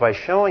questions by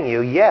showing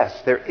you, yes,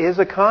 there is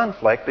a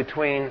conflict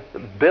between the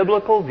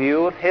biblical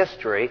view of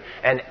history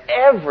and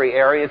every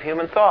area of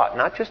human thought.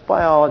 Not just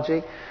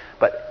biology,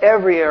 but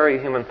every area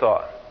of human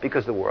thought,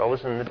 because the world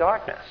is in the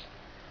darkness.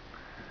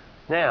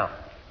 Now,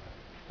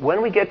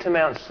 when we get to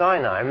Mount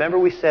Sinai, remember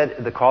we said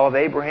the call of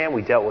Abraham,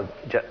 we dealt with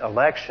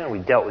election, we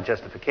dealt with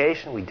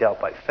justification, we dealt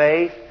by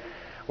faith,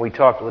 we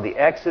talked with the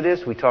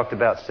Exodus, we talked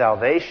about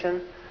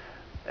salvation,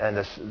 and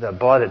the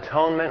blood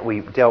atonement, we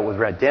dealt with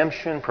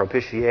redemption,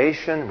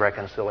 propitiation,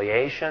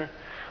 reconciliation.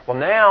 Well,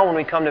 now when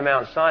we come to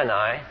Mount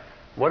Sinai,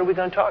 what are we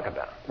going to talk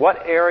about?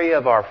 What area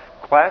of our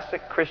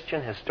classic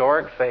Christian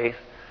historic faith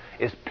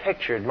is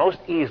pictured most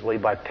easily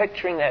by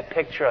picturing that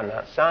picture on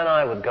Mount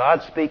Sinai with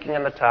God speaking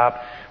on the top,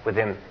 with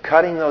Him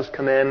cutting those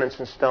commandments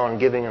in stone and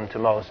giving them to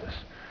Moses?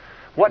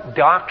 What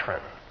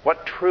doctrine,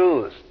 what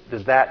truths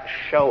does that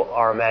show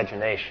our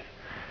imagination?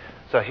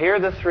 So here are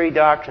the 3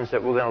 doctrines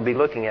that we're going to be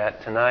looking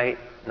at tonight,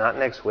 not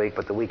next week,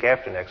 but the week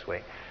after next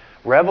week.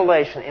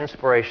 Revelation,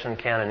 inspiration, and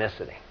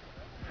canonicity.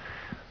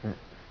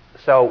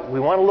 So we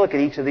want to look at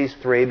each of these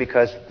 3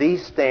 because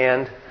these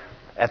stand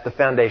at the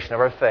foundation of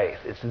our faith.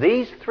 It's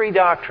these 3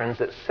 doctrines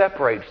that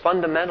separate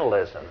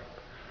fundamentalism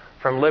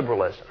from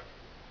liberalism.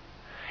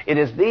 It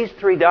is these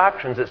 3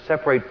 doctrines that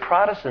separate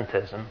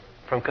Protestantism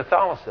from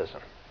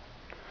Catholicism.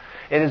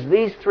 It is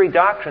these 3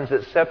 doctrines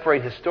that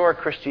separate historic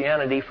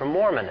Christianity from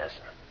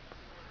Mormonism.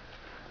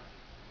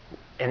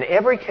 In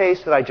every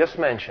case that I just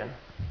mentioned,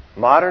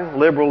 modern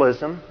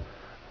liberalism,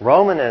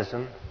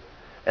 Romanism,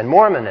 and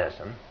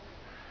Mormonism,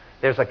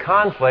 there's a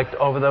conflict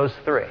over those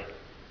 3.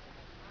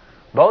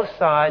 Both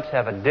sides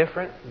have a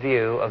different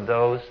view of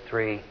those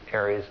 3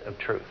 areas of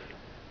truth.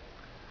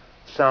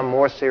 Some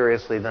more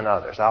seriously than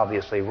others.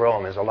 Obviously,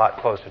 Rome is a lot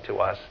closer to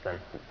us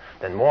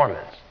than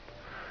Mormons.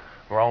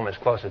 Rome is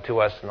closer to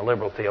us than the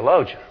liberal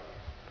theologian.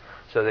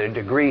 So there are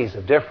degrees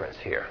of difference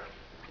here.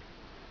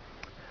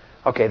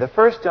 Okay, the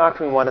first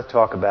doctrine we want to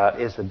talk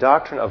about is the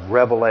doctrine of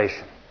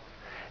revelation.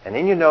 And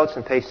in your notes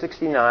on page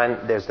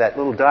 69, there's that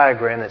little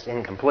diagram that's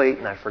incomplete,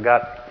 and I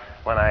forgot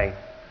when I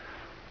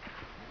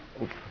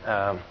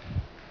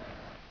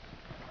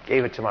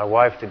gave it to my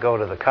wife to go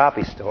to the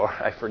copy store,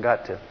 I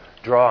forgot to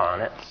draw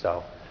on it.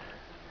 So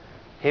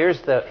here's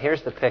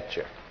the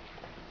picture.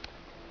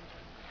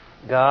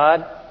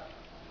 God,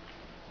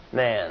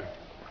 man.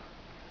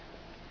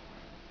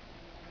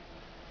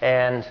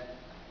 And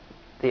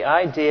the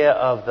idea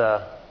of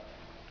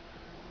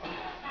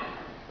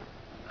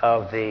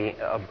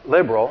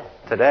liberal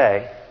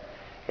today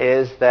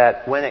is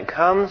that when it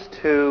comes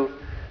to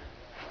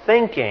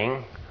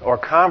thinking or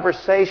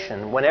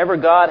conversation, whenever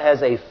God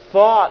has a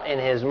thought in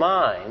His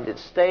mind, it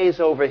stays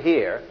over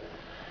here.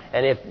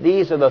 And if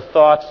these are the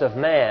thoughts of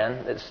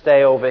man, that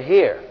stay over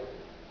here.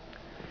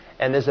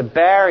 And there's a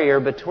barrier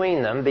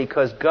between them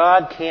because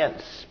God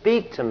can't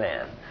speak to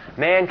man.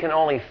 Man can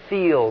only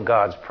feel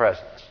God's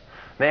presence.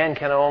 Man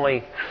can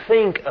only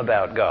think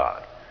about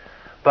God.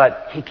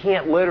 But he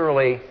can't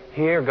literally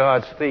hear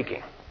God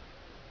speaking.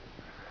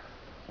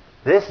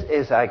 This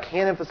is, I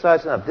can't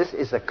emphasize enough, this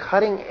is a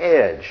cutting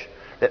edge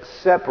that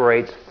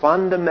separates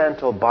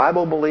fundamental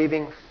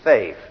Bible-believing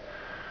faith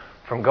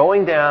from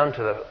going down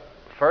to the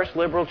first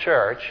liberal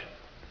church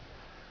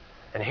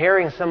and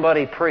hearing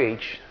somebody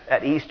preach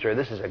at Easter.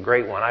 This is a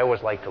great one. I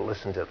always like to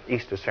listen to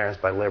Easter sermons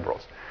by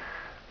liberals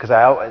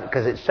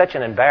because it's such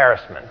an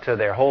embarrassment to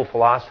their whole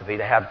philosophy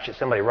to have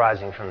somebody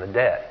rising from the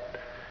dead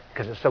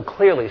because it's so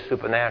clearly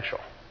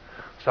supernatural.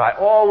 So I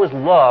always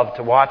love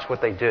to watch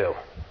what they do.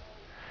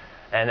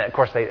 And, of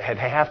course, they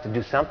have to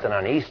do something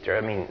on Easter.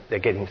 I mean, they're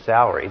getting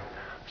salaried.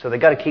 So they've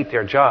got to keep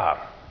their job.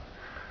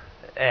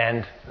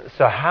 And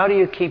so how do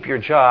you keep your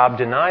job,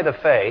 deny the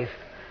faith,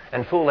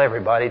 and fool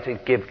everybody to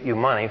give you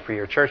money for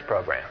your church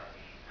program?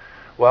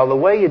 Well, the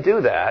way you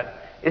do that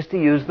is to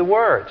use the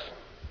words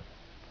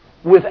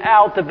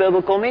without the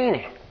biblical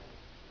meaning.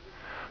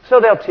 So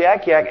they'll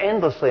yak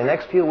endlessly. The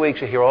next few weeks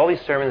you'll hear all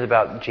these sermons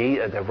about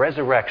the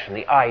resurrection,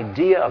 the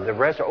idea of the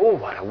resurrection. Oh,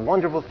 what a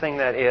wonderful thing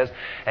that is.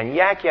 And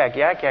yak,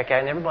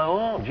 and everybody,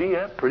 oh, gee,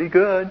 that's pretty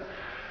good.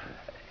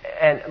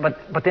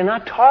 But they're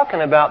not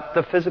talking about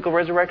the physical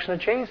resurrection of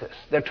Jesus.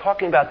 They're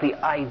talking about the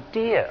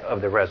idea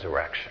of the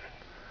resurrection.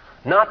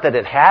 Not that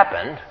it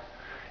happened,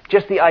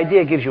 just the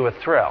idea gives you a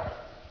thrill.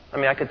 I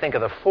mean, I could think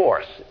of the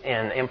Force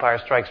in Empire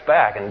Strikes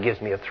Back, and it gives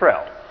me a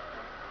thrill.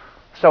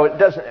 So it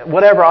doesn't.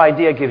 Whatever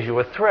idea gives you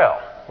a thrill,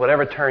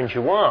 whatever turns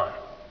you on,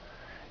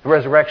 the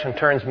resurrection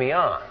turns me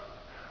on.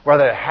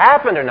 Whether it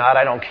happened or not,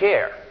 I don't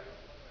care.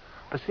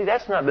 But see,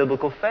 that's not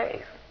biblical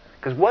faith.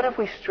 Because what have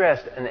we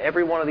stressed in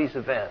every one of these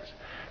events?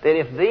 That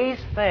if these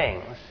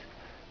things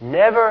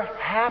never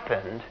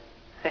happened,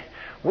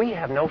 we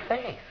have no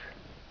faith.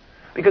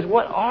 Because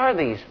what are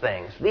these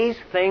things? These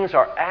things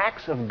are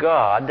acts of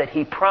God that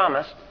He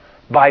promised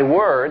by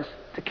words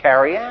to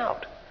carry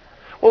out.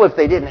 Well, if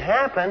they didn't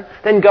happen,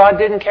 then God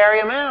didn't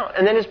carry them out.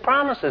 And then His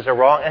promises are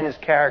wrong and His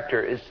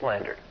character is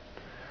slandered.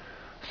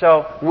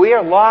 So we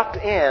are locked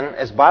in,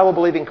 as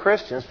Bible-believing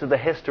Christians, to the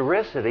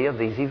historicity of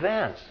these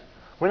events.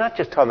 We're not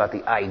just talking about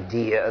the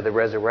idea of the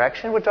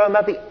resurrection. We're talking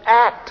about the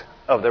act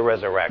of the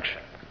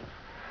resurrection.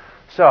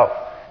 So,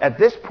 at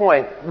this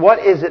point,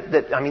 what is it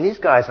that... I mean, these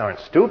guys aren't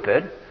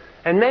stupid.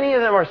 And many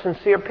of them are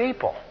sincere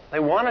people. They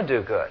want to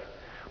do good.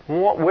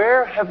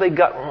 Where have they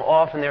gotten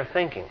off in their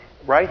thinking?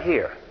 Right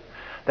here.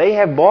 They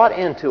have bought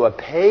into a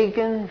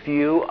pagan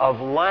view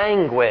of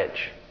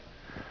language.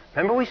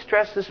 Remember we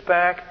stressed this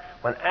back?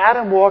 When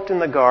Adam walked in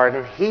the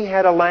garden, he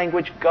had a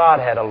language, God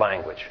had a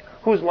language.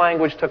 Whose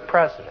language took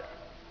precedent?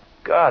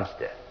 God's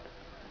did.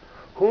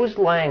 Whose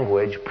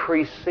language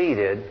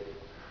preceded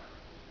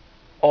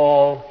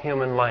all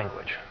human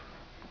language?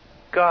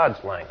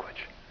 God's language.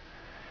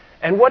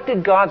 And what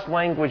did God's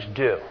language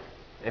do?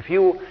 If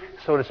you,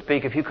 so to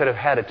speak, if you could have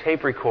had a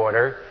tape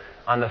recorder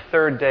on the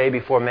third day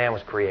before man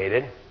was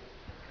created,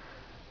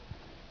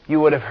 you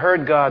would have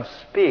heard God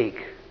speak,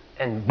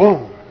 and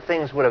boom,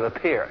 things would have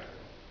appeared.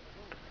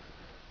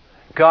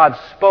 God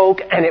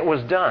spoke, and it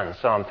was done,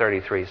 Psalm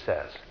 33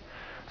 says.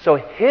 So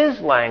His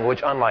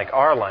language, unlike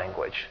our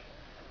language,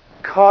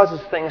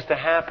 causes things to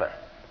happen.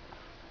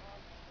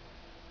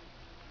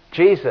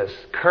 Jesus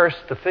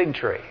cursed the fig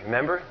tree.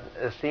 Remember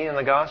the scene in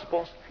the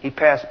Gospels? He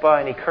passed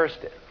by and He cursed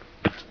it.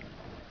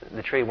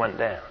 The tree went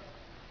down.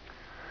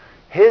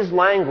 His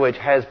language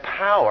has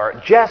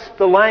power, just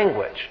the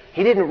language.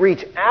 He didn't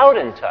reach out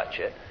and touch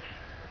it.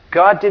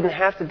 God didn't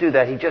have to do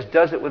that. He just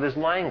does it with His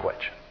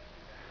language.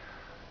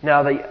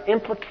 Now, the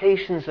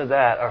implications of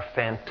that are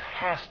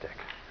fantastic.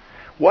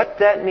 What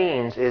that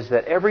means is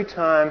that every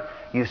time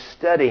you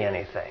study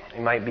anything,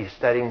 you might be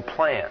studying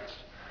plants,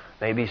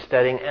 maybe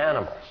studying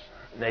animals,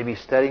 maybe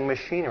studying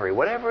machinery,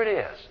 whatever it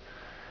is,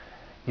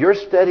 you're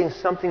studying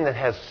something that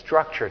has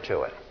structure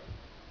to it.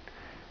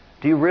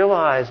 Do you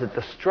realize that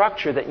the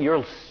structure that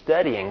you're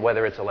studying,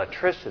 whether it's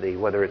electricity,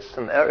 whether it's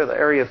some other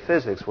area of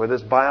physics, whether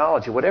it's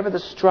biology, whatever the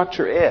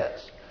structure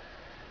is,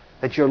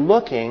 that you're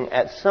looking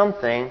at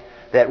something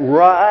that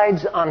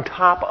rides on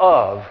top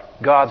of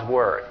God's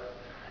Word.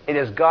 It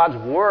is God's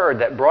Word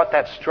that brought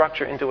that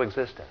structure into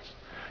existence.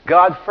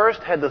 God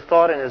first had the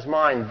thought in His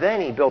mind, then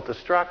He built the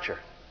structure.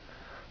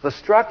 The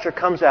structure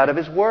comes out of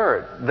His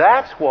Word.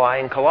 That's why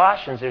in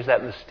Colossians there's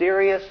that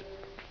mysterious,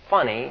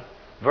 funny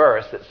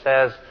verse that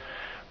says,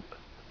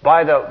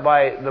 by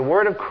the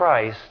word of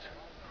Christ,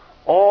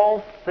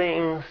 all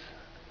things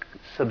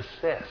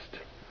subsist.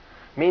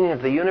 Meaning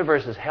that the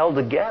universe is held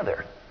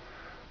together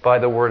by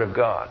the Word of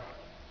God.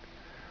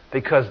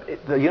 Because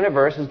the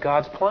universe is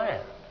God's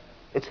plan.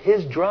 It's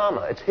His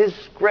drama. It's His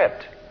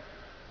script.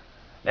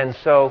 And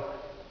so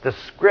the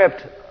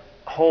script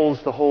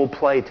holds the whole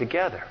play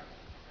together.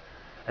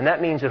 And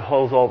that means it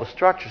holds all the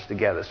structures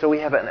together. So we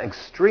have an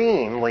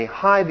extremely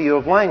high view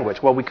of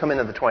language. Well, we come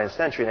into the 20th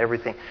century and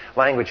everything,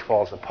 language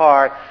falls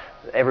apart.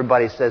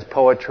 Everybody says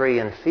poetry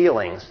and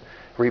feelings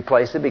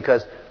replace it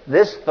because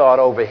this thought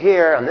over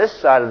here on this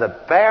side of the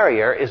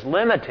barrier is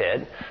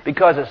limited.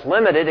 Because it's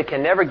limited, it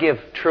can never give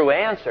true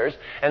answers.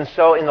 And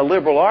so in the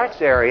liberal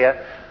arts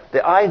area,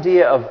 the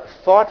idea of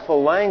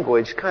thoughtful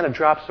language kind of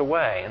drops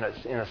away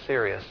in a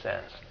serious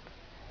sense.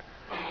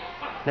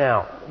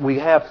 Now, we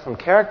have some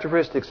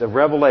characteristics of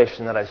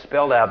Revelation that I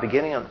spelled out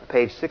beginning on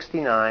page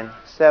 69,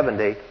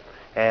 70,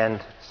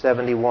 and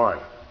 71.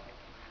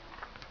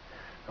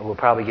 And we'll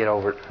probably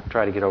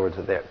try to get over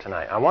to there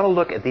tonight. I want to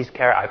look at these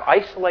I've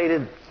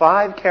isolated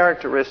 5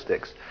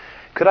 characteristics.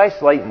 Could I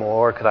isolate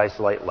more? Could I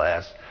isolate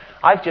less?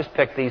 I've just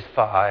picked these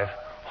 5,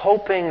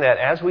 hoping that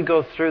as we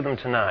go through them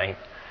tonight,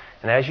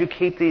 and as you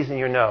keep these in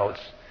your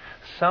notes,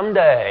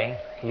 someday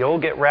you'll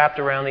get wrapped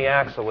around the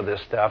axle with this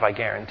stuff, I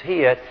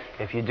guarantee it.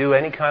 If you do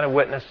any kind of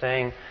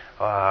witnessing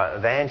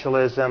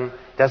evangelism.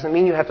 Doesn't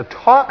mean you have to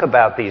talk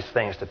about these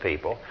things to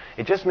people.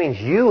 It just means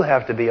you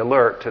have to be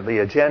alert to the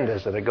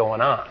agendas that are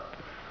going on.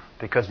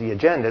 Because the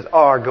agendas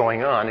are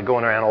going on. They're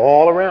going around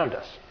all around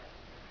us.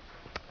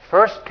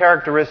 First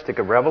characteristic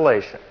of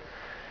revelation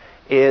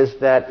is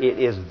that it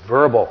is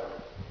verbal.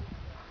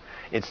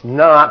 It's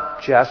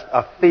not just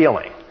a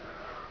feeling.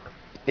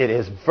 It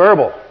is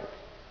verbal.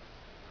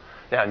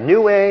 Now,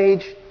 New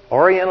Age,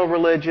 Oriental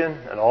religion,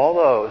 and all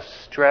those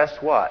stress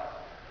what?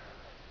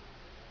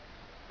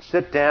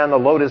 Sit down in the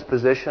lotus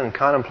position and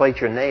contemplate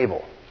your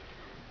navel.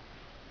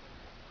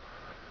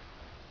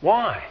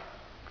 Why?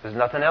 There's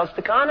nothing else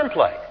to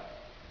contemplate.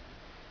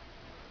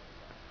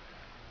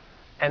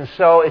 And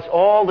so it's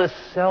all this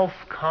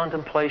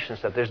self-contemplation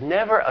stuff. There's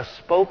never a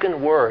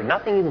spoken word,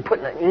 nothing even put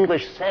in an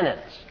English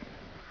sentence.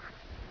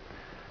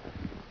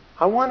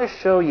 I want to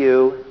show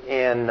you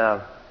in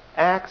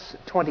Acts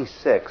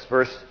 26,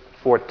 verse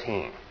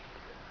 14.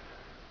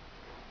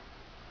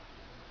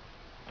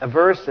 A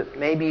verse that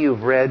maybe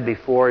you've read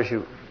before as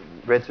you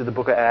read through the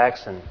book of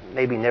Acts and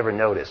maybe never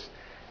noticed.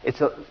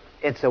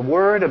 It's a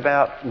word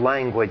about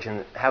language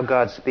and how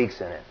God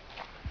speaks in it.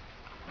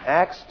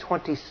 Acts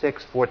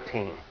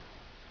 26:14.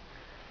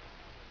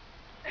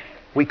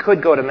 We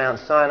could go to Mount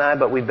Sinai,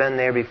 but we've been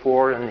there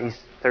before on these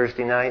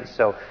Thursday nights,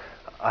 so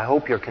I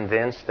hope you're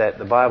convinced that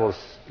the Bible's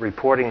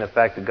reporting the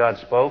fact that God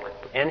spoke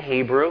in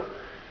Hebrew,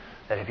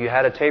 that if you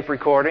had a tape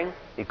recording,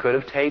 you could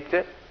have taped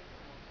it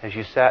as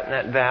you sat in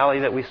that valley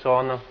that we saw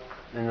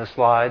in the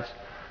slides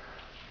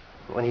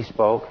when he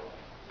spoke.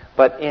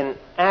 But in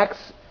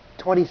Acts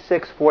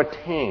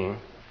 26:14,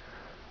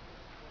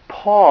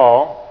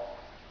 Paul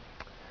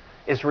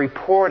is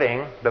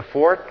reporting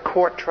before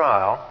court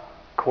trial,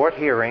 court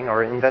hearing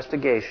or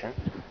investigation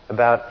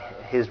about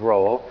his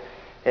role.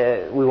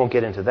 We won't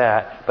get into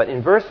that. But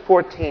in verse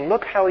 14,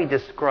 look how he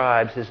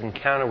describes his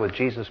encounter with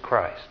Jesus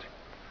Christ.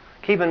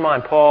 Keep in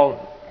mind,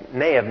 Paul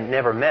may have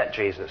never met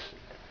Jesus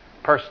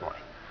personally.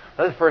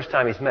 That's the first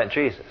time he's met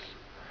Jesus.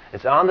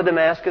 It's on the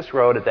Damascus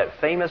Road at that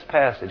famous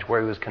passage where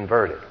he was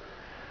converted.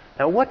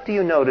 Now, what do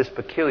you notice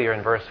peculiar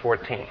in verse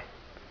 14?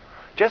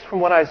 Just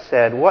from what I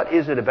said, what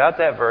is it about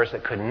that verse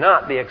that could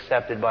not be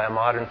accepted by a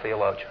modern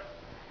theologian?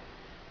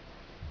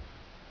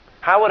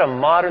 How would a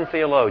modern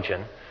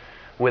theologian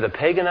with a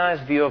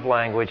paganized view of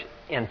language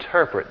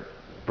interpret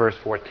verse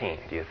 14,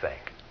 do you think?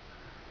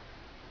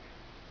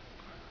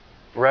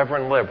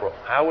 Reverend Liberal,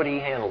 how would he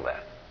handle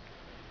that?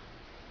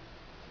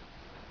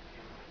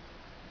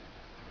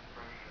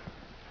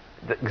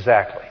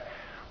 Exactly.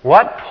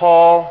 What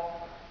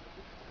Paul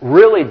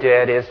really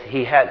did is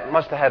he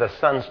must have had a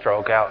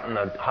sunstroke out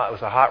it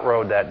was a hot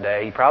road that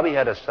day. He probably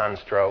had a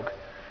sunstroke,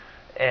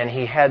 and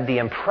he had the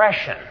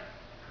impression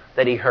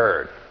that he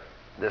heard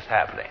this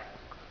happening.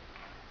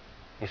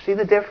 You see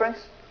the difference?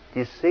 Do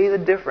you see the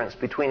difference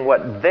between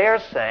what they're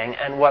saying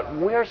and what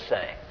we're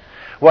saying?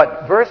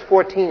 What verse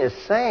 14 is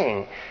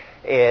saying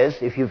is,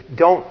 if you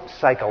don't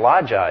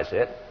psychologize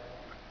it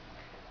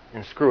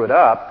and screw it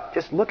up,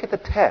 just look at the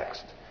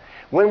text.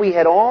 When we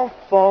had all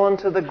fallen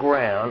to the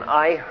ground,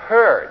 I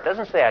heard. It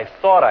doesn't say I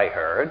thought I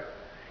heard.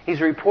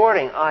 He's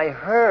reporting, I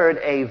heard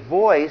a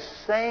voice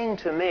saying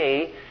to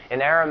me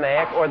in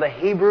Aramaic or the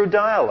Hebrew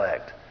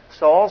dialect,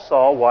 Saul,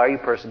 Saul, why are you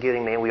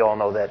persecuting me? And we all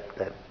know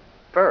that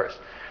verse.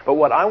 But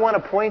what I want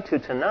to point to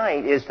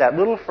tonight is that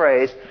little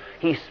phrase,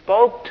 he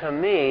spoke to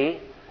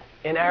me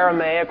in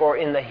Aramaic or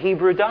in the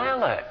Hebrew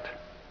dialect.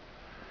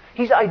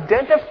 He's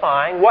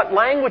identifying what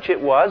language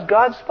it was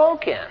God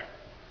spoke in.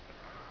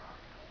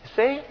 You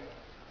see?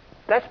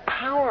 That's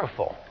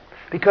powerful.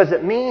 Because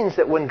it means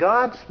that when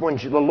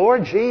the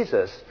Lord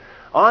Jesus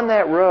on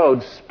that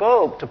road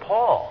spoke to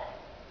Paul,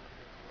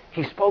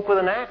 he spoke with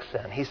an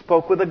accent. He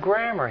spoke with a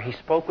grammar. He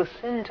spoke with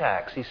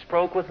syntax. He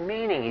spoke with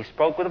meaning. He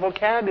spoke with a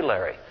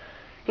vocabulary.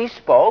 He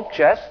spoke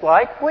just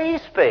like we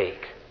speak.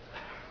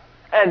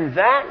 And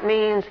that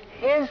means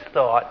his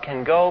thought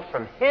can go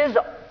from his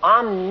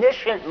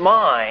omniscient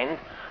mind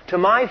to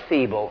my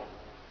feeble,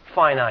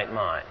 finite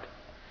mind.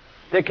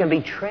 There can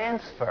be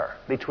transfer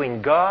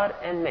between God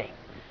and me.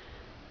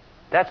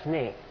 That's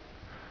neat.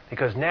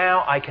 Because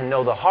now I can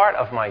know the heart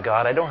of my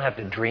God. I don't have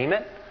to dream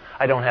it.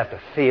 I don't have to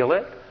feel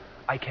it.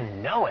 I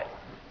can know it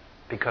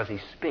because he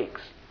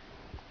speaks.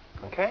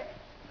 Okay?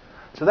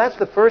 So that's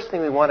the first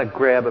thing we want to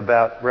grab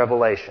about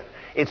Revelation.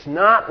 It's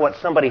not what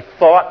somebody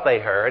thought they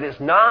heard. It's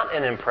not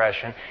an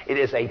impression. It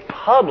is a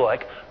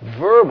public,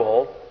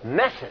 verbal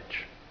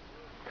message.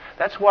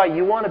 That's why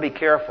you want to be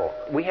careful.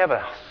 We have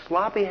a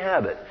sloppy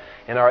habit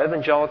in our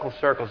evangelical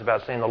circles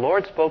about saying, the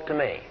Lord spoke to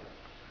me. ...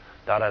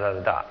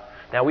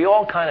 Now, we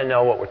all kind of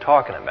know what we're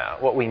talking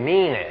about. What we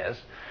mean is,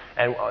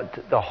 and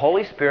the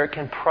Holy Spirit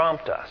can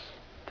prompt us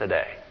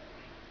today.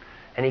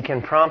 And he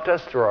can prompt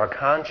us through our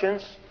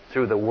conscience,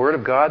 through the Word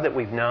of God that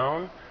we've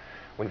known.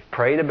 We've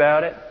prayed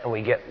about it, and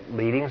we get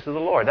leadings of the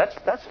Lord.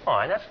 That's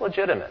fine. That's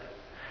legitimate.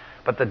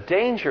 But the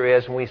danger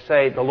is when we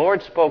say, the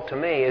Lord spoke to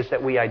me, is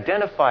that we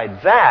identify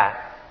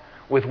that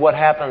with what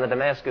happened on the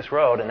Damascus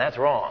Road, and that's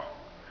wrong.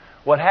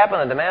 What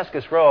happened on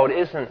Damascus Road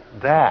isn't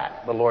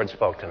that the Lord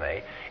spoke to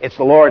me. It's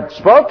the Lord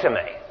spoke to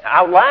me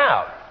out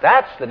loud.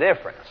 That's the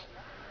difference.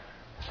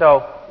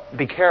 So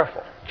be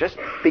careful. Just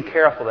be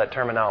careful of that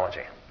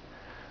terminology.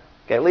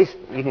 Okay, at least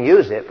you can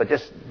use it, but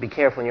just be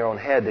careful in your own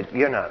head that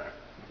you're not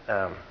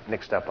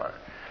mixed up on it.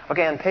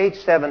 Okay, on page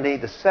 70,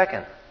 the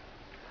second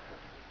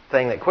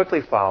thing that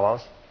quickly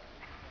follows.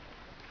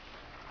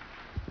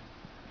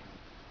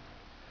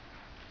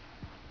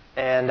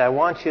 And I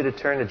want you to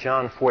turn to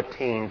John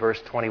 14, verse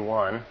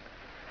 21.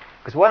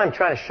 Because what I'm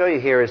trying to show you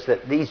here is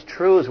that these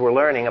truths we're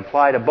learning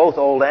apply to both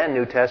Old and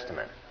New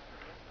Testament.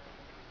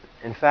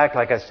 In fact,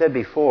 like I said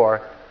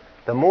before,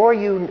 the more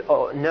you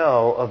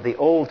know of the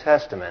Old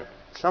Testament,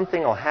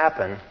 something will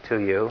happen to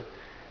you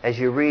as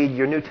you read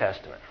your New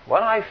Testament.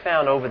 What I've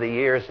found over the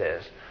years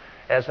is,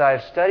 as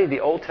I've studied the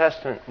Old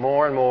Testament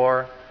more and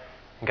more,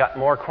 got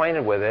more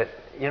acquainted with it,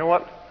 you know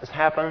what has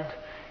happened?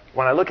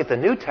 When I look at the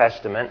New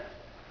Testament,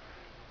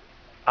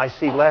 I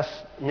see less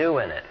new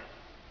in it.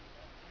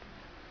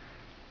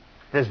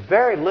 There's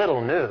very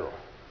little new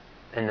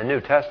in the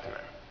New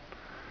Testament.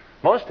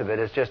 Most of it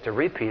is just a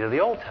repeat of the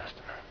Old Testament.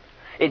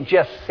 It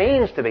just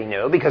seems to be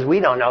new because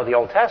we don't know the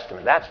Old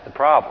Testament. That's the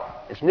problem.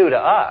 It's new to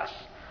us,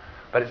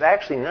 but it's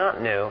actually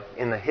not new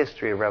in the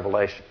history of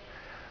Revelation.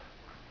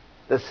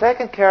 The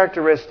second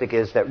characteristic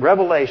is that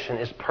Revelation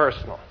is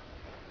personal.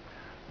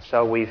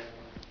 So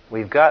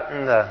we've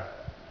gotten the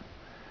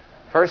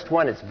first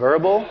one, it's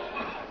verbal.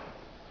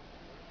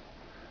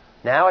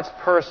 Now it's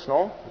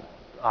personal,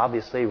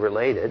 obviously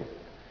related.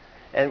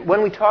 And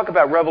when we talk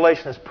about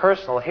Revelation as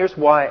personal, here's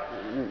what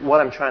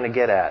I'm trying to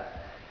get at.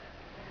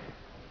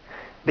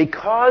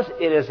 Because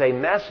it is a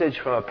message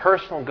from a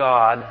personal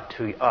God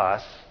to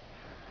us,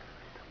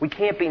 we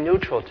can't be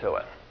neutral to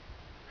it.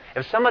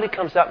 If somebody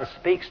comes up and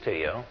speaks to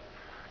you,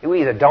 you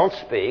either don't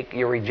speak,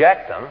 you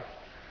reject them,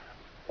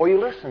 or you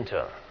listen to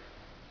them.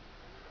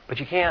 But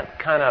you can't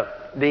kind of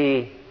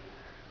be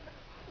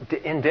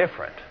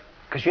indifferent.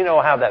 Because you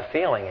know how that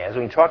feeling is.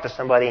 When you talk to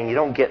somebody and you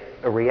don't get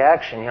a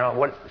reaction,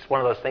 it's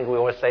one of those things we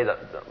always say that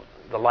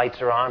the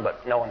lights are on,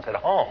 but no one's at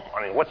home.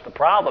 I mean, what's the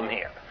problem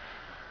here?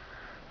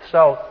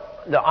 So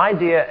the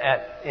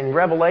idea in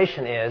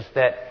Revelation is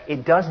that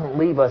it doesn't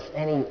leave us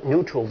any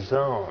neutral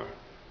zone.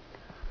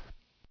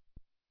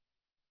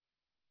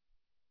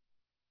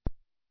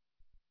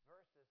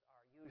 Versus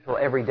our usual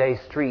everyday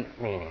street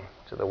meaning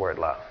to the word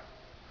love.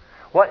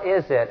 What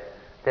is it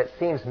that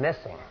seems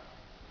missing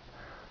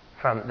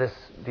from this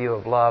view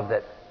of love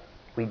that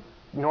we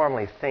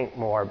normally think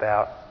more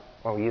about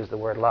when we use the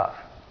word love?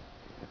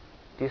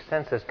 Do you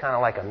sense there's kind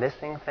of like a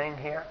missing thing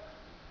here?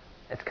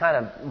 It's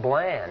kind of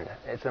bland.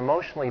 It's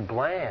emotionally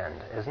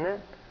bland, isn't it?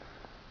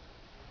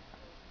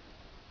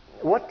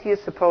 Why do you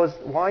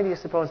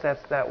suppose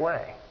that's that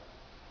way?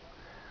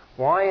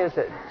 Why does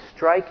it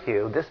strike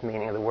you, this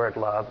meaning of the word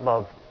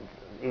love,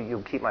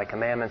 you'll keep my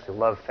commandments, you'll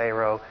love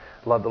Pharaoh,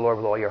 love the Lord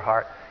with all your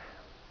heart.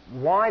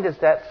 Why does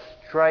that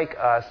strike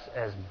us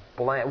as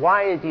bland?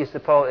 Why do you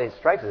suppose it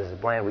strikes us as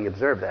bland? We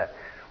observe that.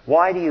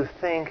 Why do you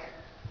think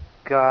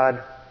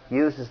God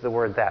uses the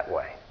word that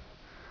way?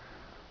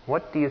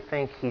 What do you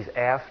think He's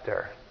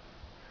after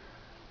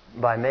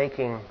by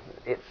making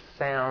it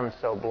sound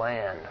so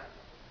bland?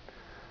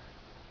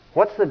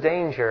 What's the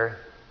danger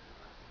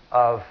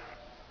of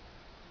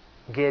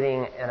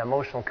getting an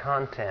emotional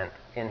content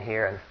in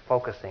here and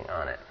focusing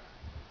on it?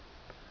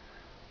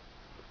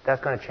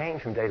 That's going to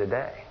change from day to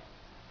day,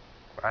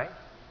 right?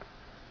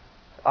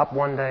 Up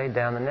one day,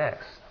 down the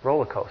next.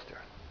 Roller coaster.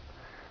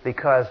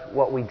 Because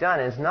what we've done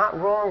is not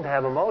wrong to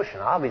have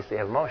emotion. Obviously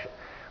have emotion.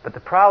 But the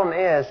problem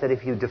is that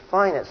if you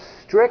define it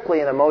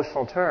strictly in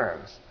emotional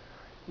terms,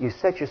 you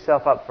set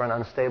yourself up for an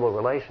unstable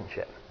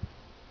relationship.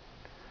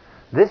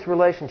 This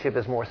relationship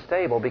is more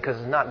stable because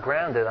it's not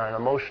grounded on an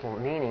emotional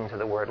meaning to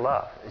the word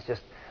love. It's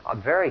just a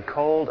very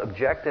cold,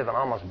 objective, and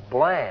almost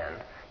bland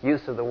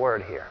use of the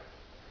word here.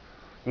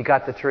 You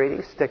got the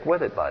treaty? Stick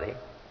with it, buddy.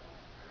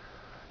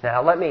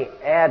 Now, let me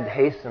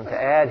hasten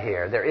to add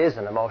here, there is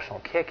an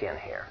emotional kick in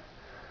here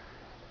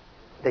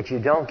that you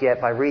don't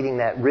get by reading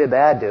that Rib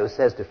Adu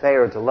says to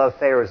Pharaoh to love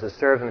Pharaoh as a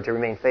servant and to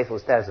remain faithful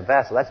to status of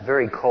vassal. That's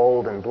very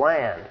cold and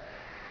bland.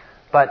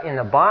 But in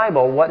the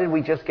Bible, what did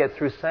we just get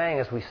through saying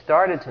as we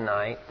started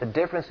tonight? The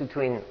difference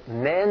between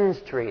men's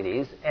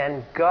treaties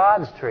and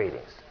God's treaties.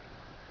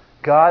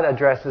 God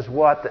addresses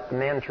what the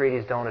men's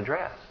treaties don't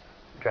address.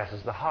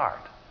 Addresses the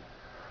heart.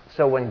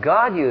 So when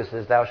God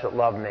uses, thou shalt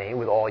love me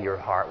with all your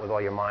heart, with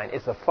all your mind,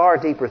 it's a far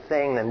deeper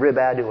thing than Rib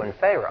Adu and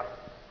Pharaoh.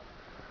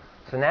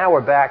 So now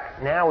we're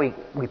back, now we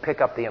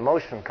pick up the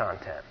emotion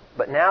content.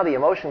 But now the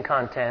emotion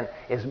content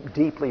is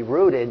deeply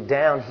rooted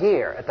down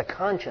here at the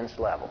conscience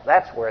level.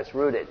 That's where it's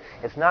rooted.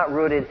 It's not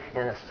rooted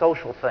in a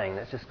social thing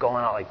that's just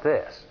going on like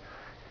this.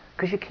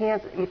 Because you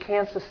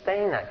can't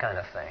sustain that kind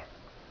of thing.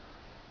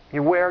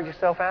 You wear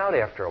yourself out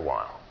after a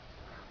while.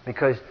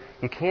 Because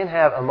you can't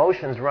have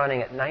emotions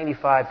running at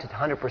 95 to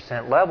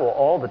 100% level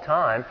all the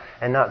time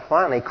and not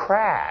finally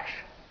crash.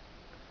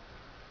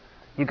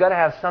 You've got to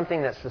have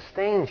something that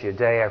sustains you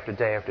day after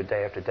day after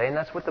day after day, and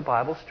that's what the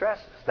Bible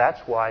stresses. That's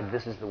why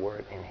this is the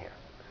word in here.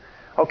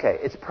 Okay,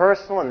 it's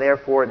personal and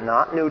therefore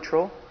not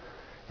neutral.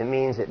 It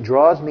means it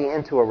draws me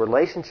into a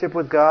relationship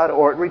with God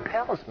or it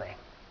repels me.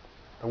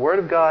 The Word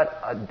of God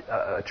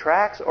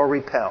attracts or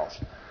repels.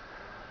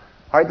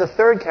 All right, the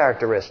third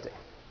characteristic,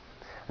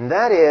 and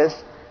that is,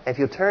 if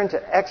you turn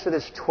to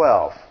Exodus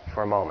 12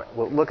 for a moment,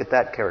 we'll look at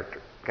that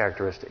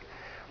characteristic.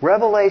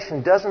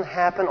 Revelation doesn't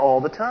happen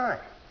all the time.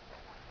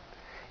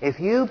 If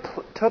you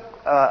took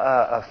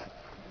a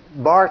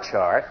bar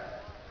chart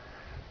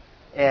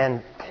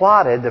and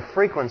plotted the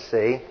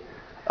frequency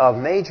of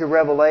major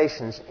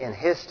revelations in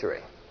history,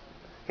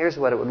 here's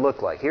what it would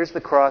look like. Here's the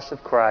cross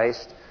of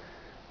Christ.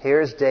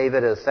 Here's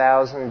David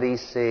 1000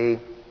 BC.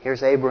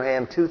 Here's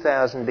Abraham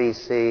 2000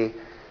 BC.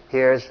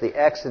 Here's the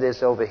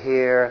Exodus over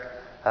here.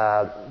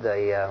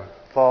 The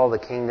fall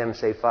of the kingdom,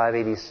 say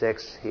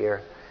 586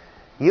 here.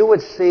 You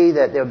would see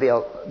that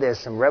there's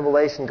some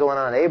revelation going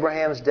on in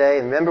Abraham's day.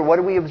 And remember, what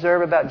do we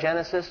observe about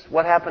Genesis?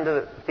 What happened to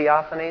the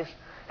theophanies?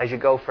 As you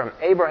go from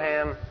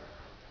Abraham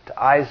to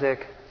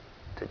Isaac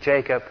to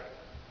Jacob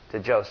to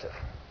Joseph.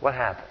 What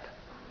happened?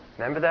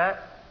 Remember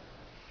that?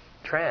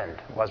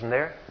 Trend, wasn't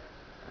there?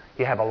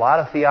 You have a lot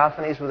of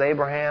theophanies with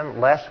Abraham,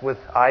 less with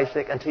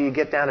Isaac, until you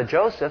get down to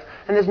Joseph,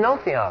 and there's no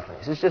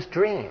theophanies. It's just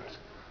dreams.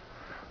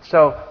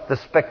 So the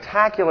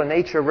spectacular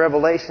nature of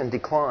revelation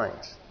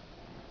declines.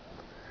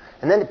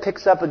 And then it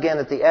picks up again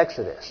at the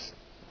Exodus.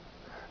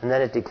 And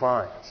then it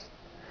declines.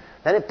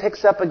 Then it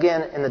picks up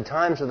again in the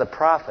times of the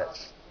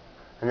prophets.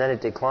 And then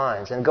it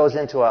declines. And goes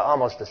into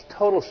almost this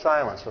total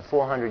silence for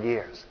 400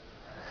 years.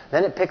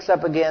 Then it picks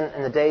up again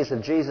in the days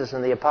of Jesus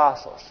and the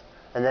apostles.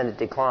 And then it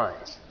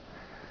declines.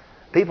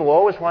 People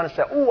always want to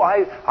say,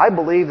 I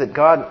believe that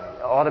God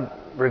ought to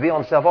reveal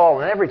himself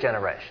all in every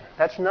generation.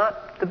 That's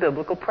not the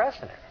biblical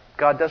precedent.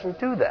 God doesn't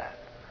do that.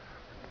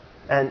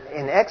 And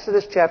in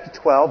Exodus chapter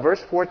 12,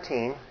 verse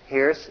 14,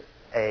 here's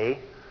a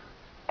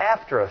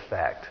after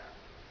effect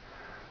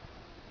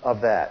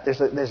of that.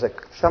 There's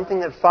something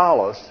that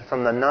follows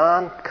from the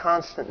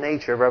non-constant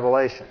nature of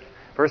revelation.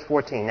 Verse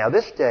 14, now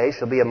this day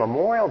shall be a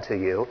memorial to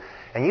you,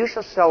 and you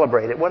shall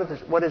celebrate it.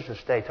 What is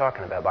this day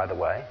talking about, by the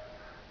way?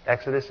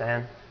 Exodus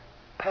and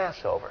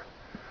Passover.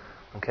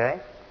 Okay?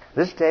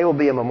 This day will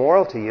be a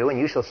memorial to you, and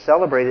you shall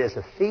celebrate it as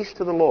a feast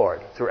to the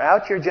Lord.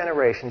 Throughout your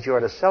generations you are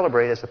to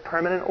celebrate it as a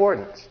permanent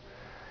ordinance.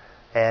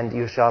 And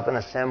you shall have an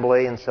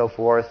assembly and so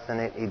forth,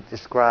 and it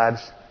describes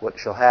what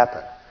shall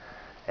happen.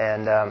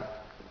 And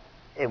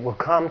it will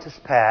come to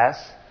pass,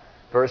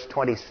 verse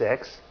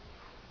 26,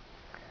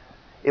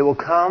 it will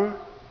come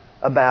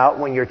about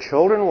when your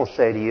children will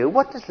say to you,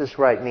 what does this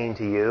rite mean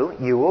to you?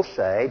 You will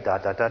say, ...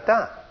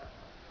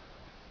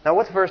 Now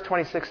what's verse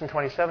 26 and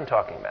 27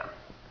 talking about?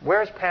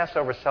 Where is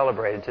Passover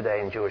celebrated today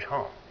in Jewish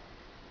home?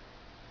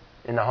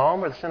 In the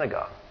home or the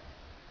synagogue?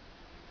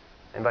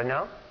 Anybody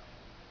know?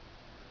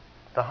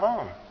 The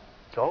home.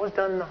 It's always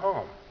done in the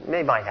home.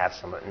 They might have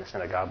some in the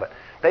synagogue, but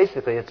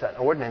basically it's an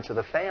ordinance of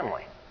the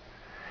family.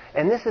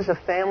 And this is a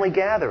family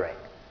gathering.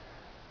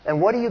 And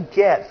what do you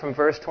get from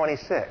verse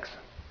 26?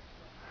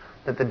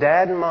 That the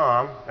dad and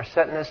mom are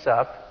setting this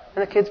up,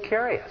 and the kid's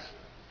curious.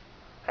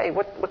 Hey,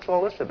 what's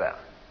all this about?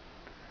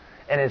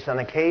 And it's an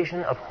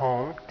occasion of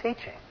home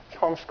teaching. It's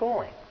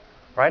homeschooling,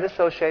 right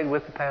associated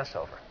with the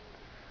Passover.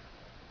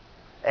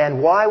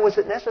 And why was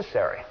it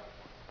necessary,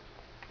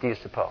 do you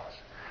suppose?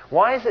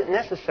 Why is it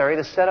necessary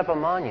to set up a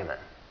monument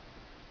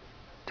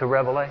to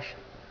revelation?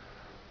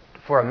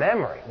 For a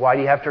memory. Why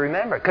do you have to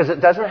remember it? Because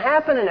it doesn't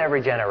happen in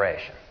every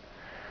generation.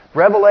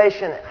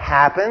 Revelation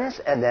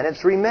happens and then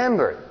it's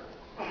remembered.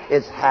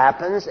 It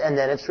happens and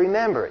then it's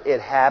remembered.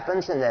 It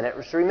happens and then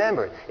it's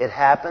remembered. It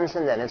happens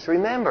and then it's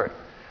remembered.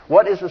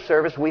 What is the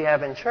service we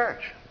have in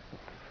church?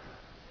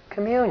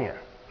 Communion.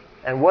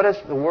 And what is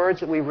the words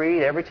that we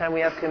read every time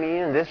we have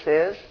communion? This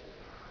is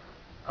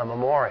a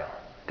memorial.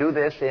 Do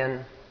this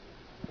in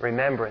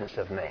remembrance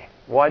of me.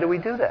 Why do we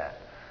do that?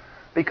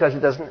 Because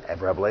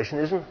Revelation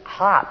isn't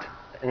hot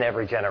in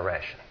every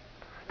generation.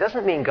 It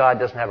doesn't mean God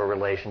doesn't have a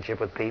relationship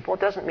with people. It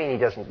doesn't mean he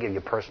doesn't give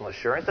you personal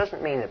assurance. It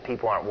doesn't mean that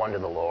people aren't one to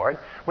the Lord.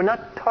 We're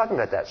not talking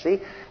about that.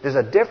 See, there's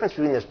a difference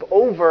between this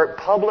overt,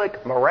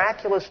 public,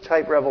 miraculous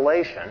type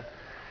revelation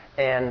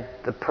and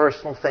the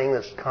personal thing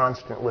that's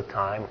constant with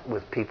time,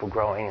 with people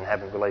growing and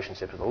having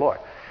relationships with the Lord.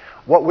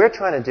 What we're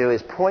trying to do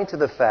is point to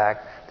the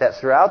fact that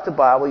throughout the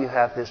Bible you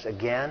have this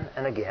again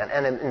and again.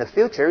 And in the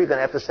future, you're going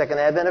to have the second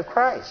advent of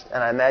Christ.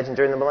 And I imagine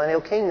during the millennial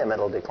kingdom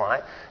it'll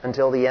decline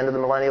until the end of the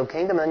millennial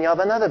kingdom, and then you'll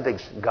have another big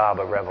gob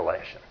of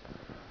revelation.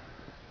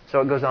 So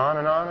it goes on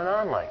and on and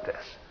on like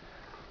this.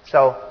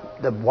 So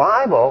the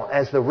Bible,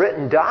 as the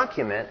written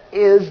document,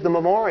 is the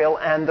memorial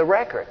and the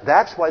record.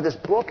 That's why this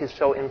book is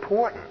so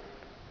important.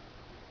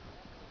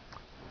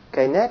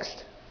 Okay,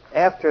 next,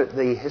 after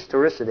the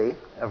historicity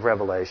of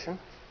Revelation.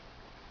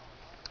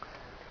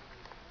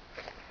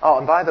 Oh,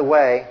 and by the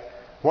way,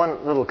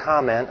 one little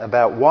comment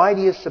about why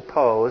do you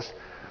suppose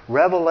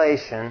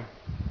Revelation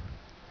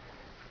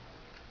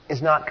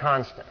is not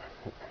constant?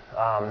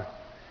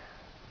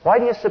 Why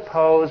do you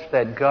suppose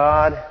that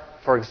God,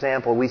 for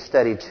example, we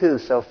studied two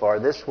so far,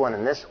 this one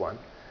and this one.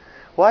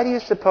 Why do you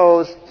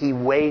suppose He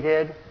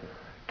waited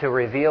to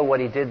reveal what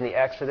He did in the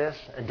Exodus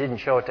and didn't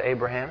show it to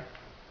Abraham?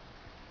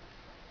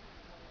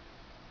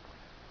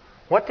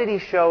 What did He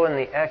show in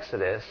the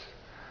Exodus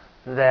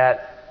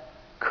that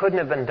couldn't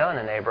have been done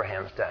in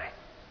Abraham's day?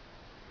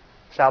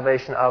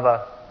 Salvation of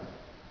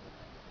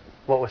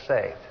what was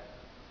saved?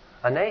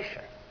 A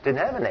nation. Didn't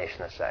have a nation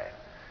to save.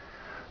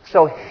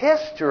 So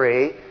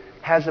history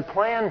has a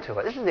plan to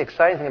it. This is the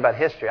exciting thing about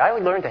history. I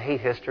learned to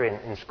hate history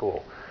in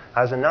school.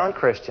 I was a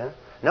non-Christian.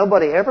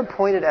 Nobody ever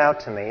pointed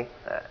out to me,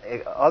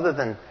 other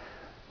than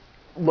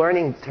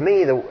learning, to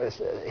me,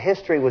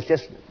 history was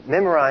just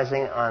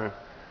memorizing on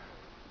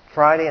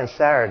Friday and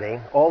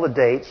Saturday all the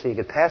dates so you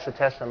could pass the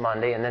test on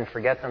Monday and then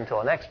forget them until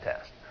the next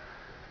test.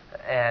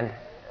 And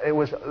it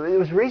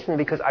was reason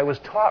because I was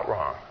taught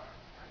wrong.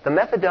 The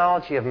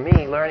methodology of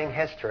me learning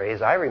history,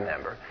 as I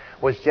remember,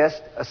 was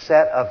just a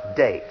set of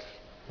dates.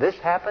 This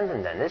happened,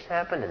 and then this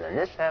happened, and then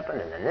this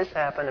happened, and then this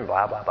happened, and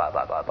blah, blah, blah,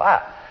 blah, blah,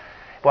 blah.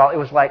 Well, it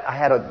was like I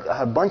had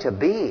a bunch of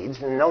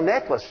beads and no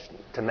necklace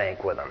to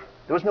make with them.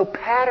 There was no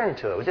pattern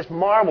to it. It was just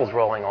marbles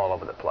rolling all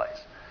over the place.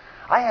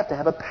 I have to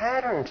have a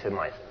pattern to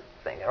my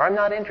thing, or I'm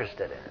not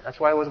interested in it. That's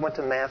why I always went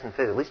to math and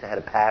physics. At least I had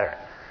a pattern.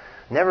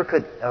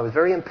 I was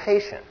very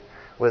impatient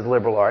with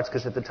liberal arts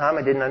because at the time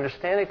I didn't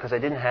understand it because I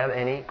didn't have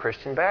any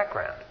Christian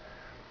background.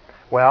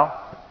 Well,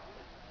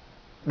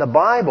 the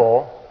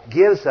Bible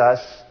gives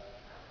us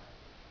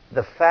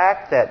the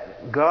fact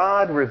that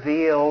God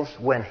reveals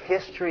when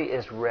history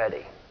is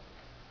ready.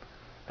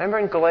 Remember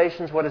in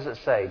Galatians, what does it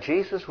say?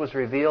 Jesus was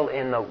revealed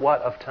in the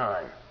what of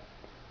time?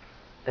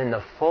 In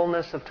the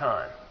fullness of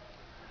time.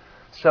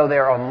 So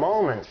there are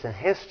moments in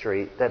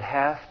history that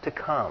have to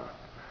come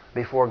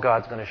before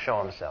God's going to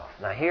show Himself.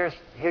 Now here's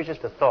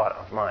just a thought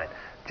of mine,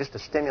 just to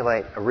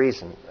stimulate a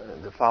reason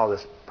to follow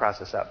this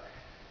process up.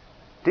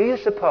 Do you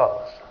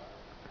suppose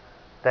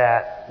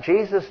that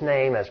Jesus'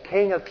 name as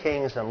King of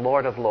Kings and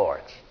Lord of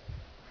Lords,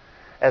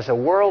 as a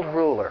world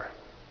ruler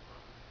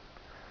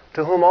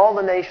to whom all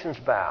the nations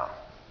bow,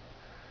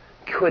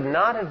 could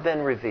not have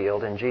been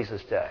revealed in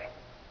Jesus' day,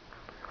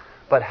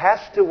 but has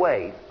to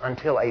wait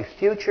until a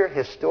future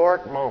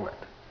historic moment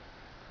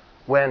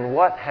when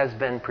what has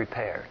been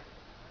prepared?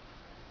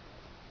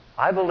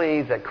 I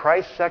believe that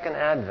Christ's second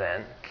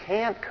advent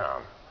can't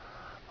come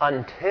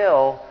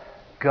until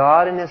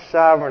God in His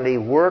sovereignty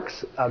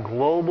works a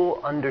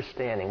global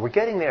understanding. We're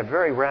getting there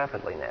very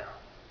rapidly now,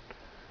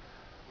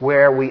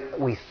 where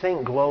we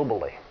think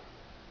globally.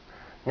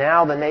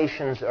 Now the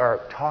nations are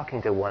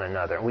talking to one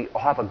another. We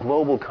have a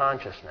global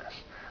consciousness.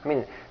 I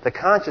mean, the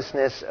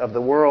consciousness of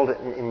the world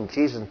in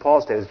Jesus and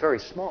Paul's day was very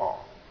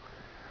small.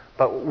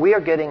 But we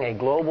are getting a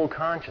global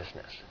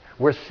consciousness.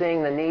 We're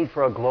seeing the need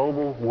for a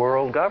global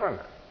world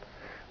government.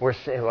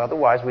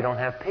 Otherwise we don't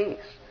have peace.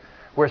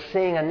 We're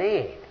seeing a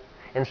need.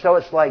 And so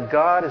it's like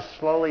God is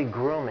slowly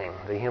grooming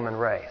the human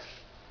race.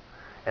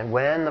 And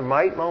when the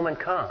right moment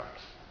comes,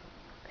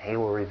 He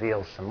will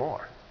reveal some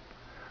more.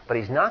 But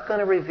He's not going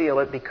to reveal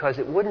it because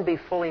it wouldn't be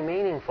fully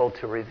meaningful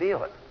to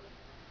reveal it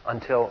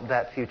until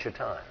that future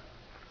time.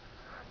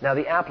 Now,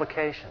 the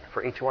application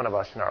for each one of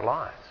us in our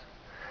lives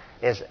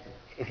is,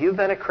 if you've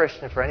been a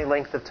Christian for any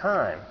length of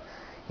time,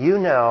 you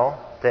know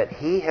that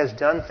He has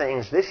done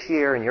things this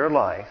year in your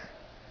life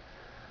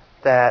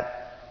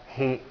that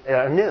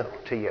are new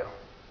to you.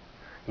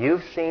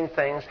 You've seen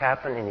things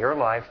happen in your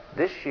life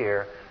this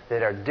year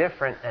that are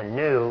different and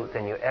new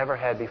than you ever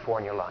had before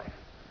in your life.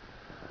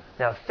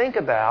 Now take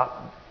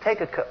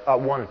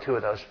one or two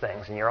of those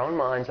things in your own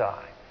mind's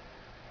eye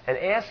and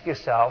ask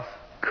yourself,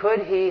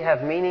 could He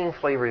have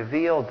meaningfully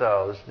revealed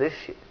those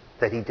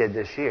that He did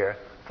this year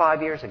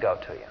 5 years ago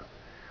to you?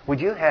 Would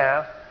you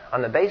have,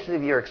 on the basis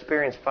of your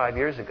experience 5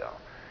 years ago,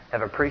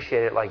 have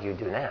appreciated it like you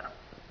do now?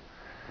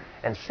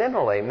 And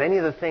similarly, many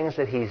of the things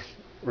that He's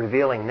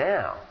revealing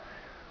now,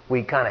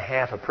 we kind of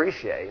half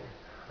appreciate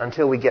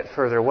until we get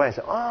further away and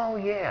say, oh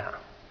yeah,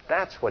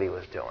 that's what He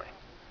was doing.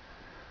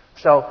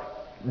 So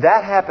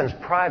that happens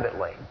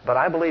privately, but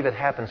I believe it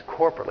happens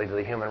corporately to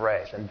the human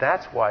race. And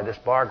that's why this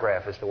bar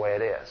graph is the way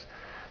it is.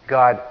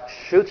 God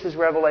shoots His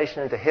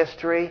revelation into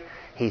history.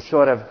 He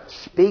sort of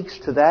speaks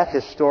to that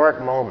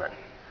historic moment.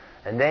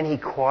 And then He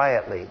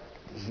quietly,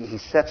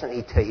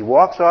 he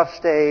walks off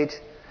stage,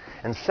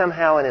 and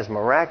somehow in His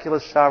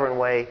miraculous sovereign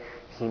way,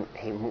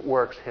 He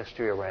works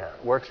history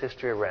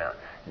around.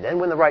 And then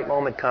when the right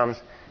moment comes,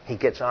 He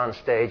gets on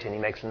stage and He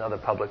makes another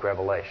public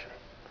revelation.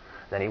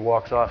 Then He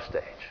walks off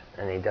stage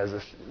and He does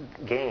this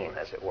game,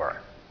 as it were,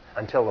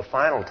 until the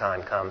final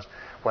time comes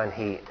when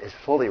He is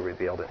fully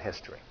revealed in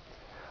history.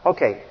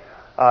 Okay,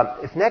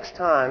 if next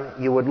time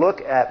you would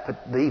look at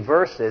the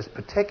verses,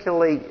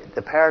 particularly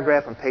the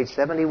paragraph on page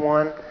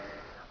 71,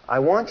 I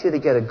want you to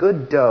get a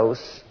good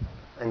dose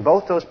in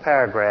both those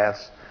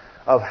paragraphs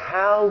of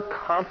how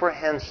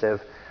comprehensive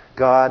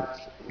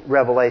God's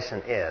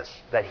revelation is.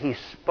 That He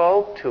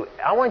spoke to...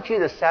 I want you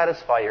to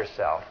satisfy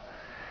yourself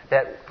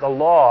that the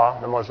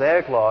law, the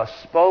Mosaic law,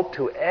 spoke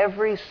to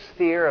every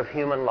sphere of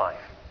human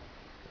life.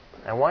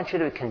 I want you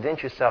to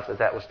convince yourself that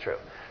that was true.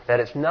 That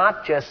it's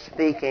not just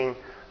speaking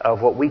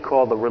of what we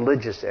call the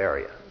religious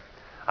area.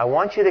 I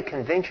want you to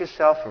convince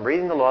yourself from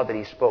reading the law that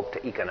he spoke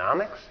to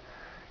economics,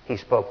 he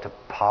spoke to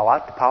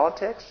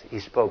politics, he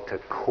spoke to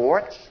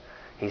courts,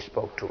 he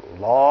spoke to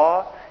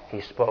law,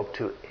 he spoke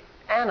to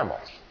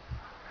animals.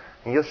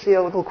 And you'll see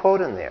a little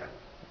quote in there.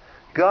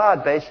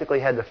 God basically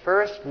had the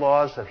first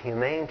laws of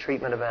humane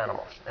treatment of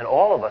animals. And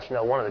all of us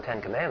know one of the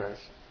Ten Commandments.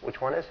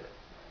 Which one is it?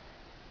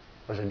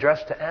 It was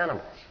addressed to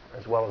animals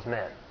as well as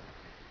men.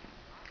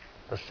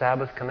 The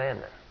Sabbath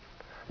commandment.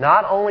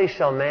 Not only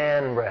shall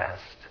man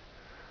rest,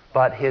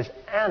 but his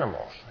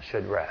animals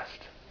should rest.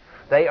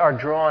 They are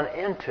drawn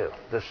into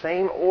the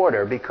same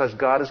order because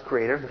God is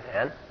creator of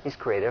man, he's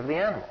creator of the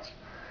animals.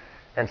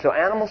 And so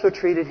animals are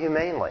treated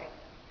humanely.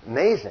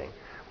 Amazing.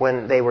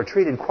 When they were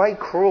treated quite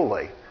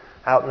cruelly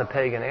out in the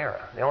pagan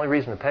era. The only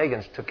reason the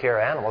pagans took care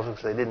of animals was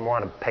because they didn't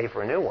want to pay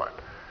for a new one.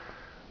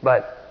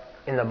 But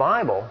in the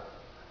Bible,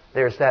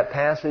 there's that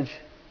passage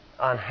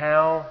on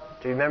how,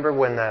 do you remember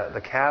when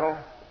the cattle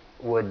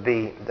would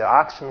be, the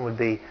oxen would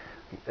be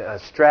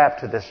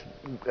strapped to this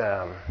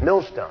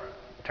millstone,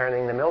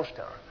 turning the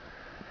millstone.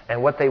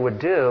 And what they would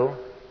do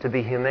to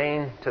be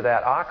humane to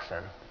that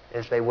oxen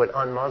is they would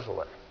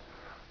unmuzzle it.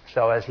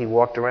 So as he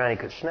walked around, he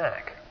could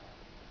snack.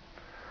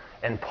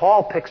 And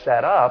Paul picks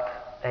that up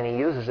and he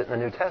uses it in the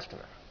New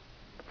Testament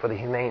for the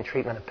humane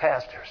treatment of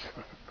pastors.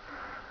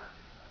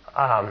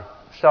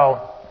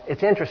 So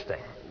it's interesting.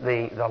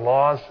 The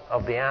laws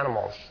of the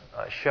animals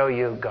show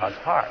you God's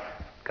heart.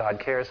 God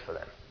cares for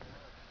them.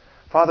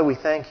 Father, we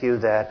thank you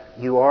that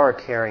you are a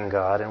caring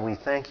God, and we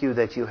thank you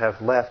that you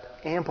have left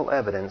ample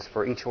evidence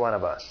for each one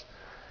of us.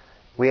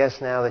 We ask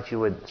now that you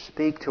would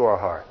speak to our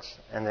hearts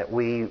and that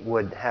we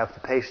would have the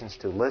patience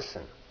to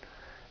listen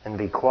and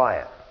be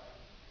quiet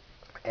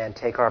and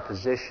take our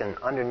position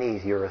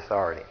underneath your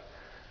authority.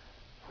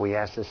 We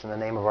ask this in the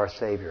name of our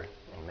Savior.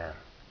 Amen.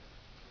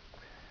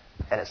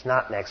 And it's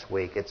not next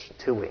week, it's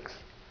 2 weeks.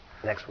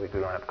 Next week we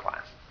don't have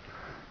class.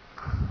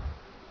 In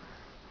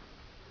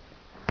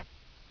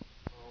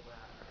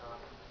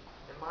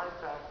my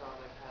background,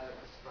 I've had it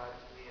described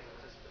to me in a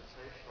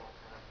dispensational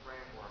kind of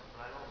framework,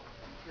 but I don't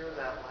hear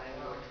that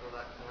language or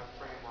that kind of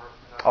framework.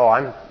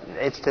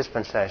 It's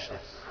dispensational.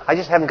 I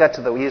just haven't got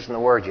to using the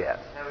word yet.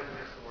 Haven't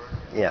used the word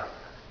yet? Yeah.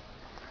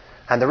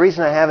 And the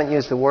reason I haven't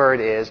used the word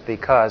is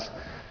because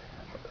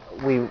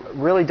we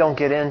really don't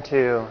get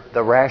into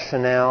the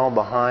rationale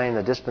behind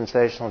the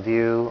dispensational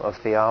view of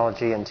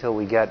theology until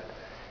we get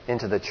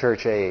into the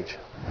church age.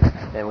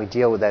 And we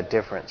deal with that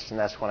difference, and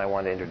that's when I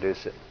want to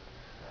introduce it.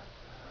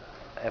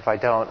 If I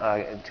don't,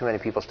 too many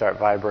people start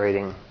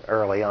vibrating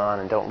early on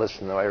and don't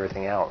listen to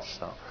everything else.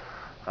 So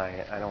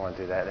I don't want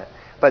to do that.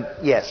 But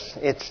yes,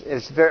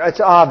 it's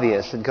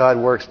obvious that God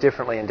works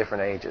differently in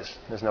different ages.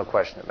 There's no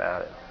question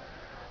about it.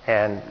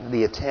 And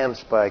the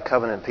attempts by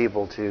covenant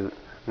people to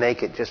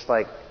make it just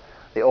like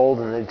the Old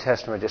and the New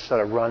Testament just sort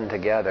of run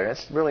together,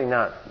 it's really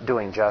not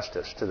doing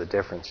justice to the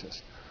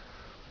differences.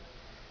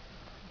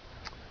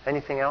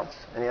 Anything else?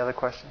 Any other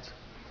questions?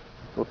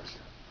 Oops.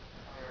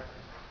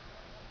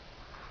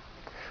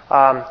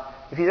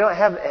 If you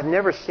have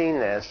never seen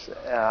this,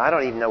 I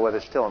don't even know whether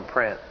it's still in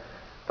print,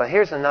 but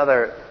here's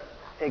another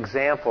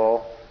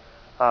example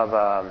of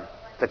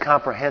the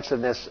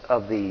comprehensiveness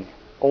of the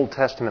Old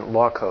Testament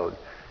law code.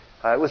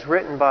 It was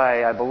written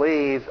by, I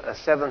believe, a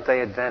Seventh-day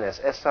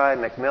Adventist, S.I.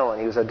 McMillan.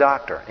 He was a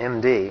doctor,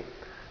 M.D.,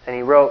 and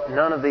he wrote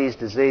None of These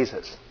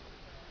Diseases.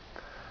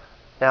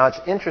 Now,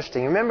 it's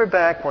interesting. Remember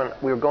back when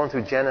we were going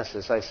through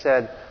Genesis, I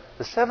said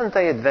the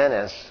Seventh-day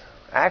Adventists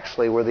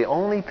actually were the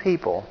only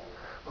people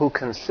who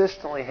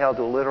consistently held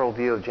a literal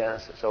view of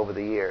Genesis over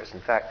the years.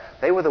 In fact,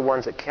 they were the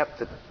ones that kept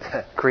the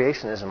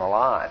creationism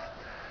alive.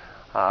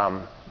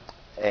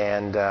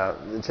 And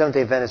the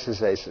Seventh-day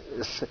Adventists,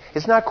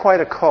 it's not quite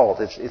a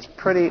cult. It's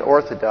pretty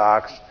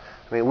orthodox.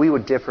 I mean, we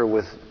would differ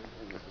with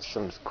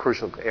some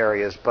crucial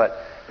areas, but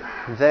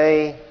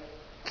they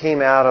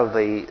came out of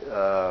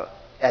the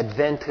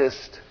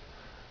Adventist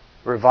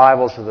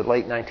revivals of the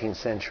late 19th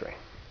century.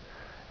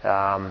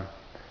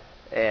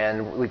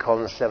 And we call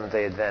them the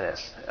Seventh-day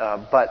Adventists.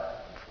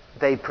 But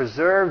they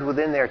preserved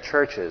within their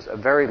churches a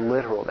very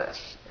literalness.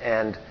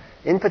 And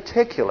in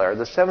particular,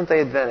 the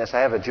Seventh-day Adventists, I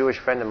have a Jewish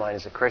friend of mine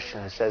who's a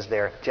Christian who says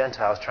they're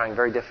Gentiles trying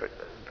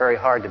very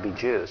hard to be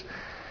Jews.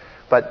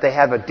 But they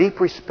have a deep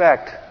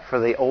respect for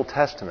the Old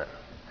Testament.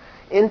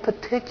 In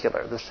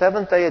particular, the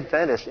Seventh-day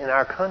Adventists in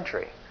our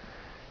country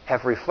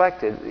have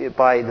reflected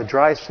by the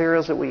dry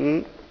cereals that we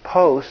eat.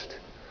 Post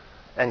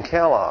and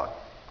Kellogg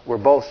were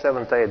both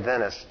Seventh-day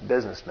Adventist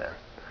businessmen.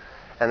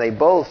 And they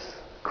both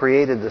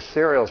created the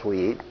cereals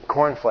we eat,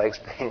 cornflakes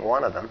being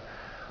one of them,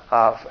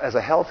 as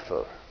a health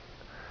food.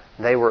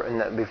 They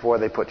were, before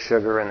they put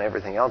sugar and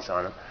everything else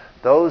on them,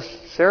 those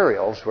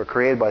cereals were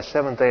created by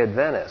Seventh-day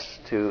Adventists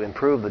to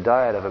improve the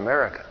diet of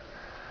America.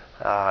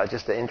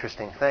 Just an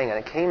interesting thing. And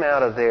it came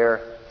out of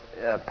their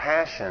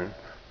passion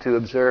to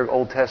observe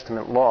Old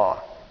Testament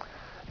law.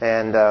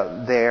 And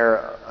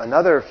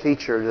another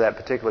feature to that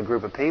particular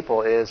group of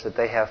people is that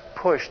they have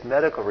pushed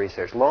medical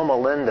research. Loma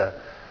Linda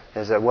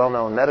is a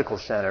well-known medical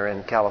center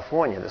in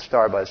California that's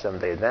started by the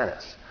Seventh-day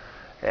Adventists.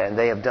 And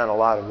they have done a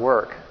lot of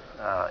work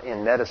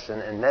in medicine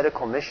and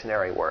medical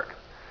missionary work.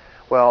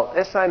 Well,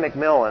 S.I.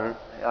 McMillan,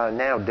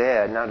 now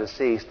dead, now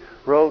deceased,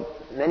 wrote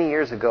many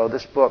years ago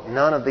this book,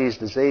 None of These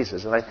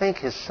Diseases. And I think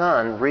his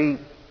son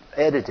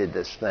re-edited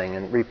this thing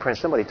and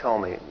reprinted. Somebody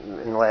told me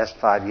in the last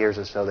 5 years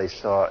or so they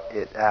saw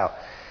it out.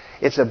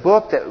 It's a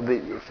book that would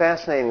be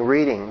fascinating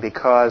reading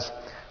because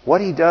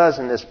what he does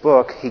in this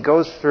book, he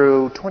goes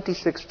through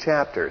 26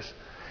 chapters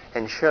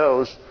and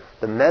shows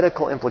the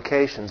medical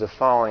implications of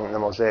following the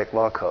Mosaic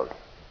Law Code.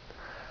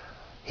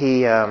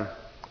 For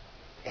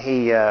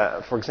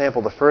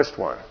example, the first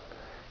one,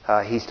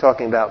 he's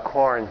talking about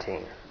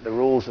quarantine, the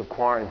rules of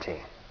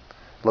quarantine,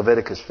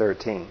 Leviticus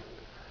 13.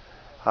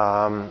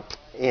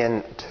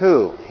 In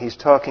 2, he's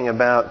talking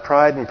about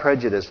pride and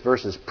prejudice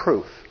versus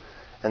proof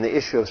and the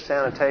issue of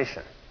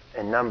sanitation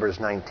in Numbers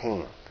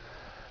 19.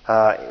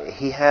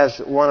 He has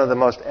one of the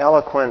most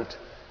eloquent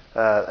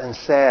and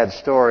sad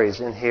stories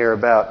in here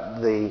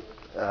about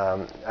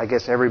I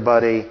guess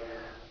everybody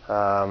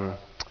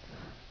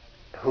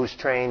who's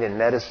trained in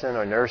medicine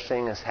or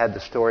nursing has had the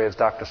story of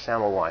Dr.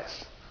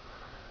 Semmelweis.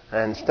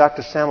 And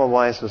Dr.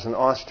 Semmelweis was an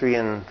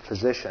Austrian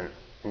physician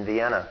in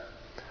Vienna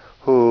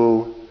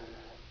who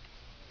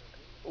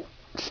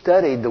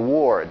studied the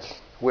wards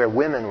where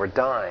women were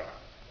dying.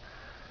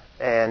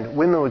 And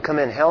women would come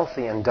in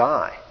healthy and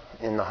die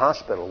in the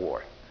hospital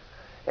ward.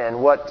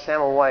 And what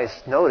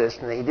Semmelweis noticed,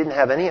 and he didn't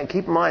have any,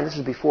 keep in mind this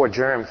is before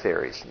germ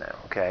theories now,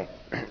 okay?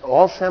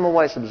 All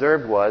Semmelweis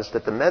observed was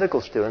that the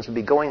medical students would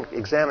be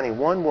examining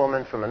one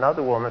woman from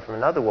another woman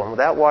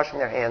without washing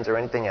their hands or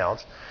anything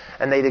else.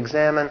 And they'd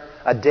examine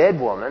a dead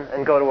woman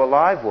and go to a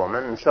live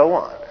woman and so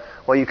on.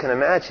 Well, you can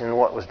imagine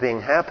what was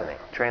happening,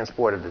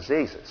 transport of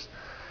diseases.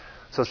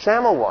 So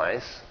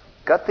Semmelweis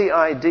got the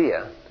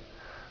idea,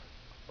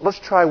 let's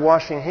try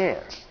washing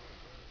hands.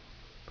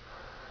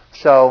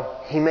 So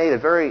he made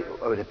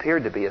what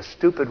appeared to be a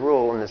stupid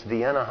rule in this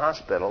Vienna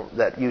hospital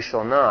that you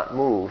shall not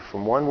move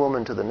from one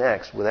woman to the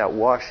next without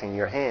washing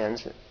your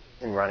hands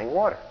in running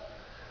water.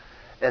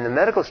 And the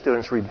medical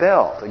students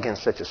rebelled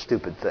against such a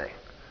stupid thing.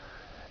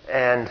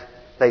 And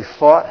they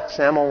fought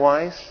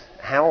Semmelweis,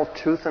 howled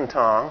tooth and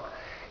tongue.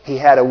 He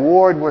had a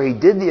ward where he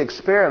did the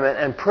experiment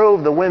and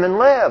proved the women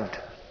lived.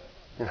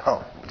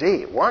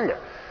 Gee, wonder.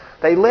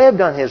 They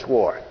lived on his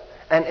ward.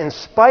 And in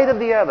spite of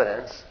the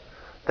evidence,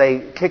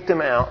 they kicked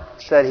him out,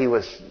 said he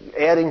was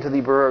adding to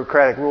the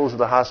bureaucratic rules of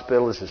the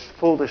hospital. This is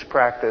foolish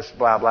practice,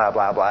 blah, blah,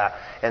 blah, blah.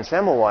 And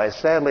Semmelweis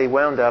sadly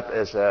wound up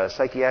as a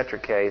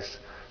psychiatric case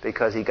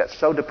because he got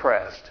so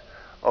depressed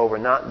over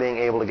not being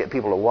able to get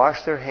people to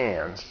wash their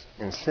hands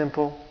in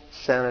simple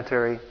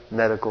sanitary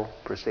medical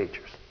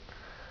procedures.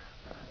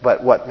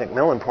 But what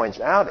McMillan points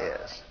out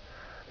is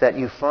that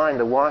you find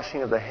the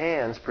washing of the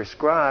hands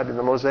prescribed in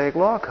the Mosaic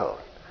Law Code.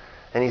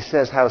 And he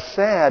says how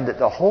sad that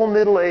the whole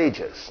Middle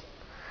Ages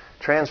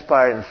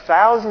transpired and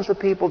thousands of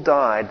people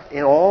died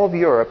in all of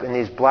Europe in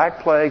these black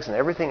plagues and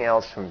everything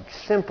else from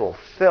simple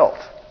filth,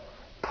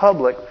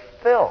 public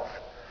filth.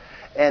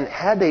 And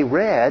had they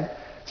read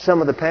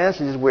some of the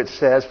passages where it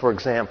says, for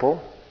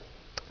example,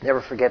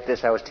 never forget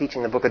this, I was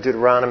teaching the book of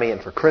Deuteronomy,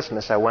 and for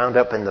Christmas I wound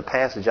up in the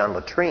passage on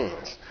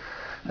latrines.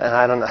 And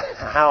I don't know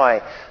how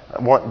I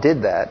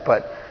did that,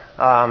 but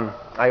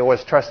I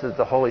always trusted that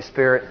the Holy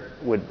Spirit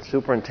would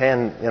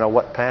superintend,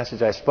 what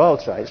passage I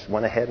spoke, so I just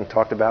went ahead and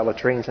talked about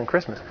latrines in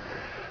Christmas.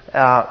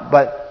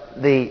 But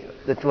the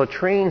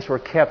latrines were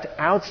kept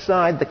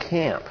outside the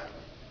camp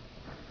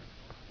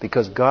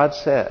because God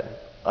said,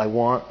 I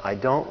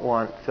don't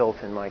want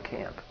filth in my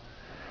camp.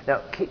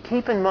 Now,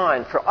 keep in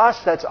mind, for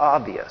us that's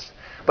obvious.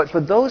 But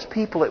for those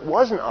people it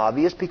wasn't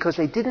obvious because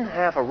they didn't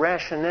have a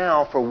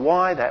rationale for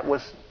why that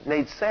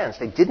made sense.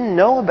 They didn't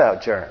know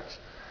about germs.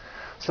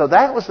 So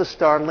that was the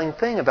startling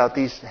thing about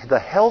the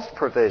health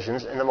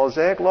provisions in the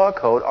Mosaic Law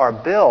Code are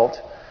built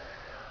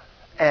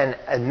and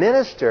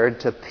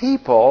administered to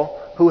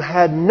people who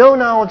had no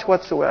knowledge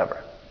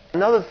whatsoever.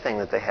 Another thing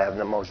that they have in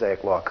the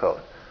Mosaic Law Code,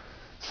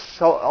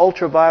 so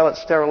ultraviolet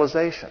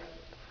sterilization.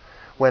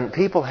 When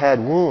people had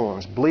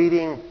wounds,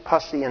 bleeding,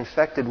 pussy,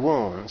 infected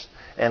wounds,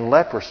 and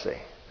leprosy,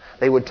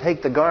 they would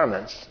take the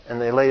garments and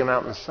they laid them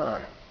out in the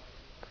sun.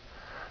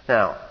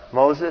 Now,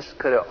 Moses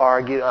could have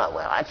argued,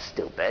 that's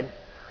stupid,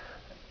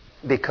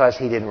 because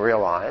he didn't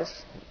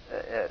realize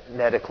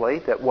medically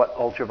that what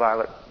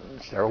ultraviolet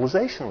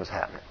sterilization was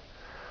happening.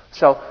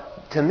 So,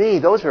 to me,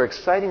 those are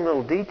exciting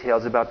little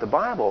details about the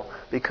Bible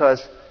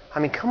because,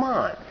 come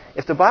on.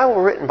 If the Bible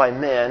were written by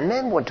men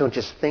don't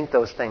just think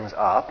those things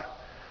up.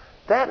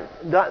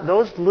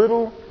 Those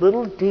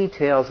little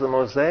details of the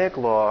Mosaic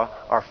Law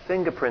are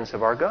fingerprints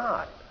of our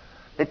God.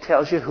 It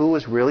tells you who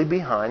was really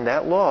behind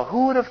that law.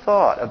 Who would have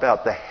thought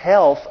about the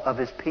health of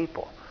his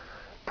people?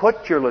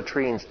 Put your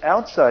latrines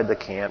outside the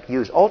camp,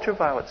 use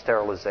ultraviolet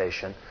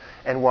sterilization,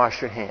 and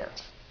wash your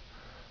hands.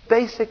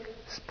 Basic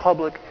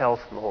public health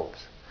rules.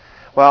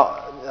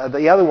 Well,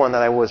 the other one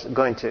that I was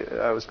going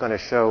to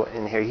show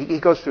in here, he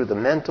goes through the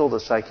mental, the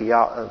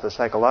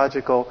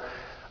psychological,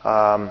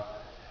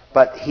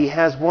 but he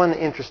has one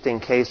interesting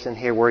case in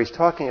here where he's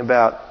talking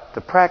about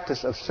the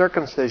practice of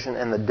circumcision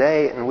and the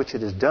day in which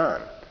it is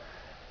done.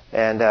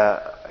 And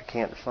I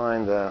can't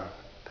find the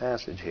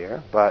passage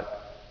here, but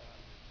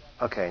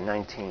okay,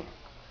 19.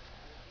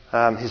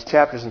 His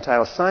chapter is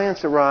entitled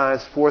 "Science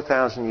Arrives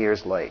 4,000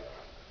 Years Late."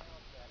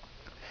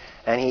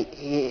 And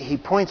he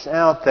points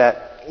out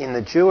that in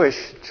the Jewish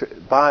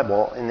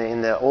Bible,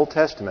 in the Old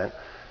Testament,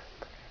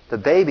 the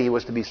baby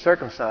was to be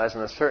circumcised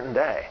on a certain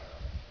day.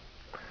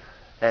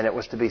 And it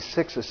was to be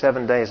 6 or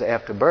 7 days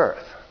after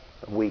birth.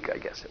 A week, I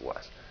guess it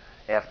was,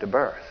 after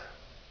birth.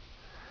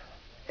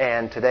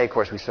 And today, of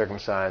course, we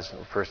circumcise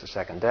the first or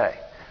second day.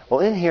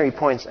 Well, in here he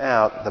points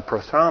out the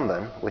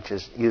prothrombin, which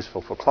is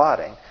useful for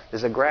clotting.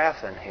 There's a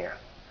graph in here.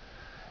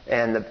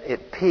 And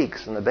it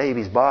peaks in the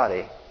baby's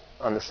body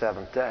on the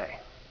 7th day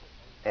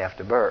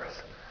after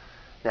birth.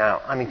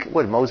 Now, I mean,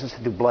 what, Moses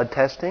had to do blood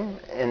testing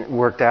and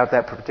worked out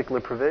that particular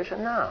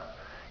provision? No.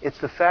 It's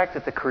the fact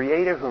that the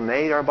Creator who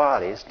made our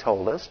bodies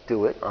told us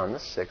do it on the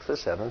 6th or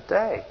 7th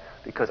day.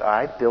 Because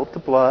I built the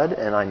blood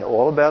and I know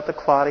all about the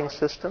clotting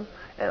system,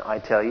 and I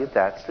tell you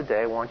that's the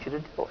day I want you to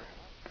do it.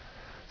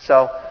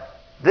 So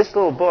this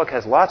little book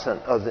has lots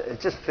of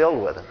it's just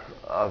filled with them,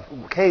 of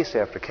case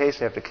after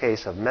case after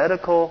case of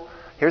medical.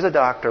 Here's a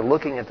doctor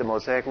looking at the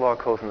Mosaic Law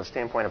Code from the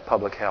standpoint of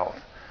public health.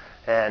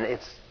 And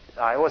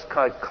I always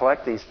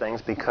collect these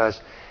things because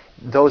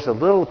those are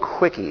little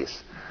quickies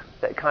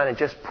that kind of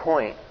just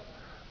point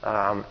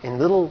in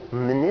little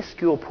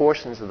minuscule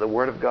portions of the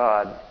Word of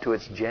God to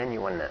its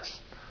genuineness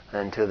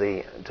and to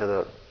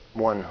the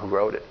one who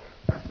wrote it.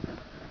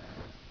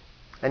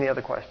 Any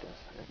other questions?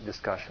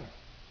 Discussion?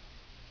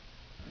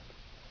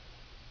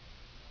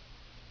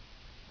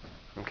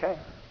 Okay.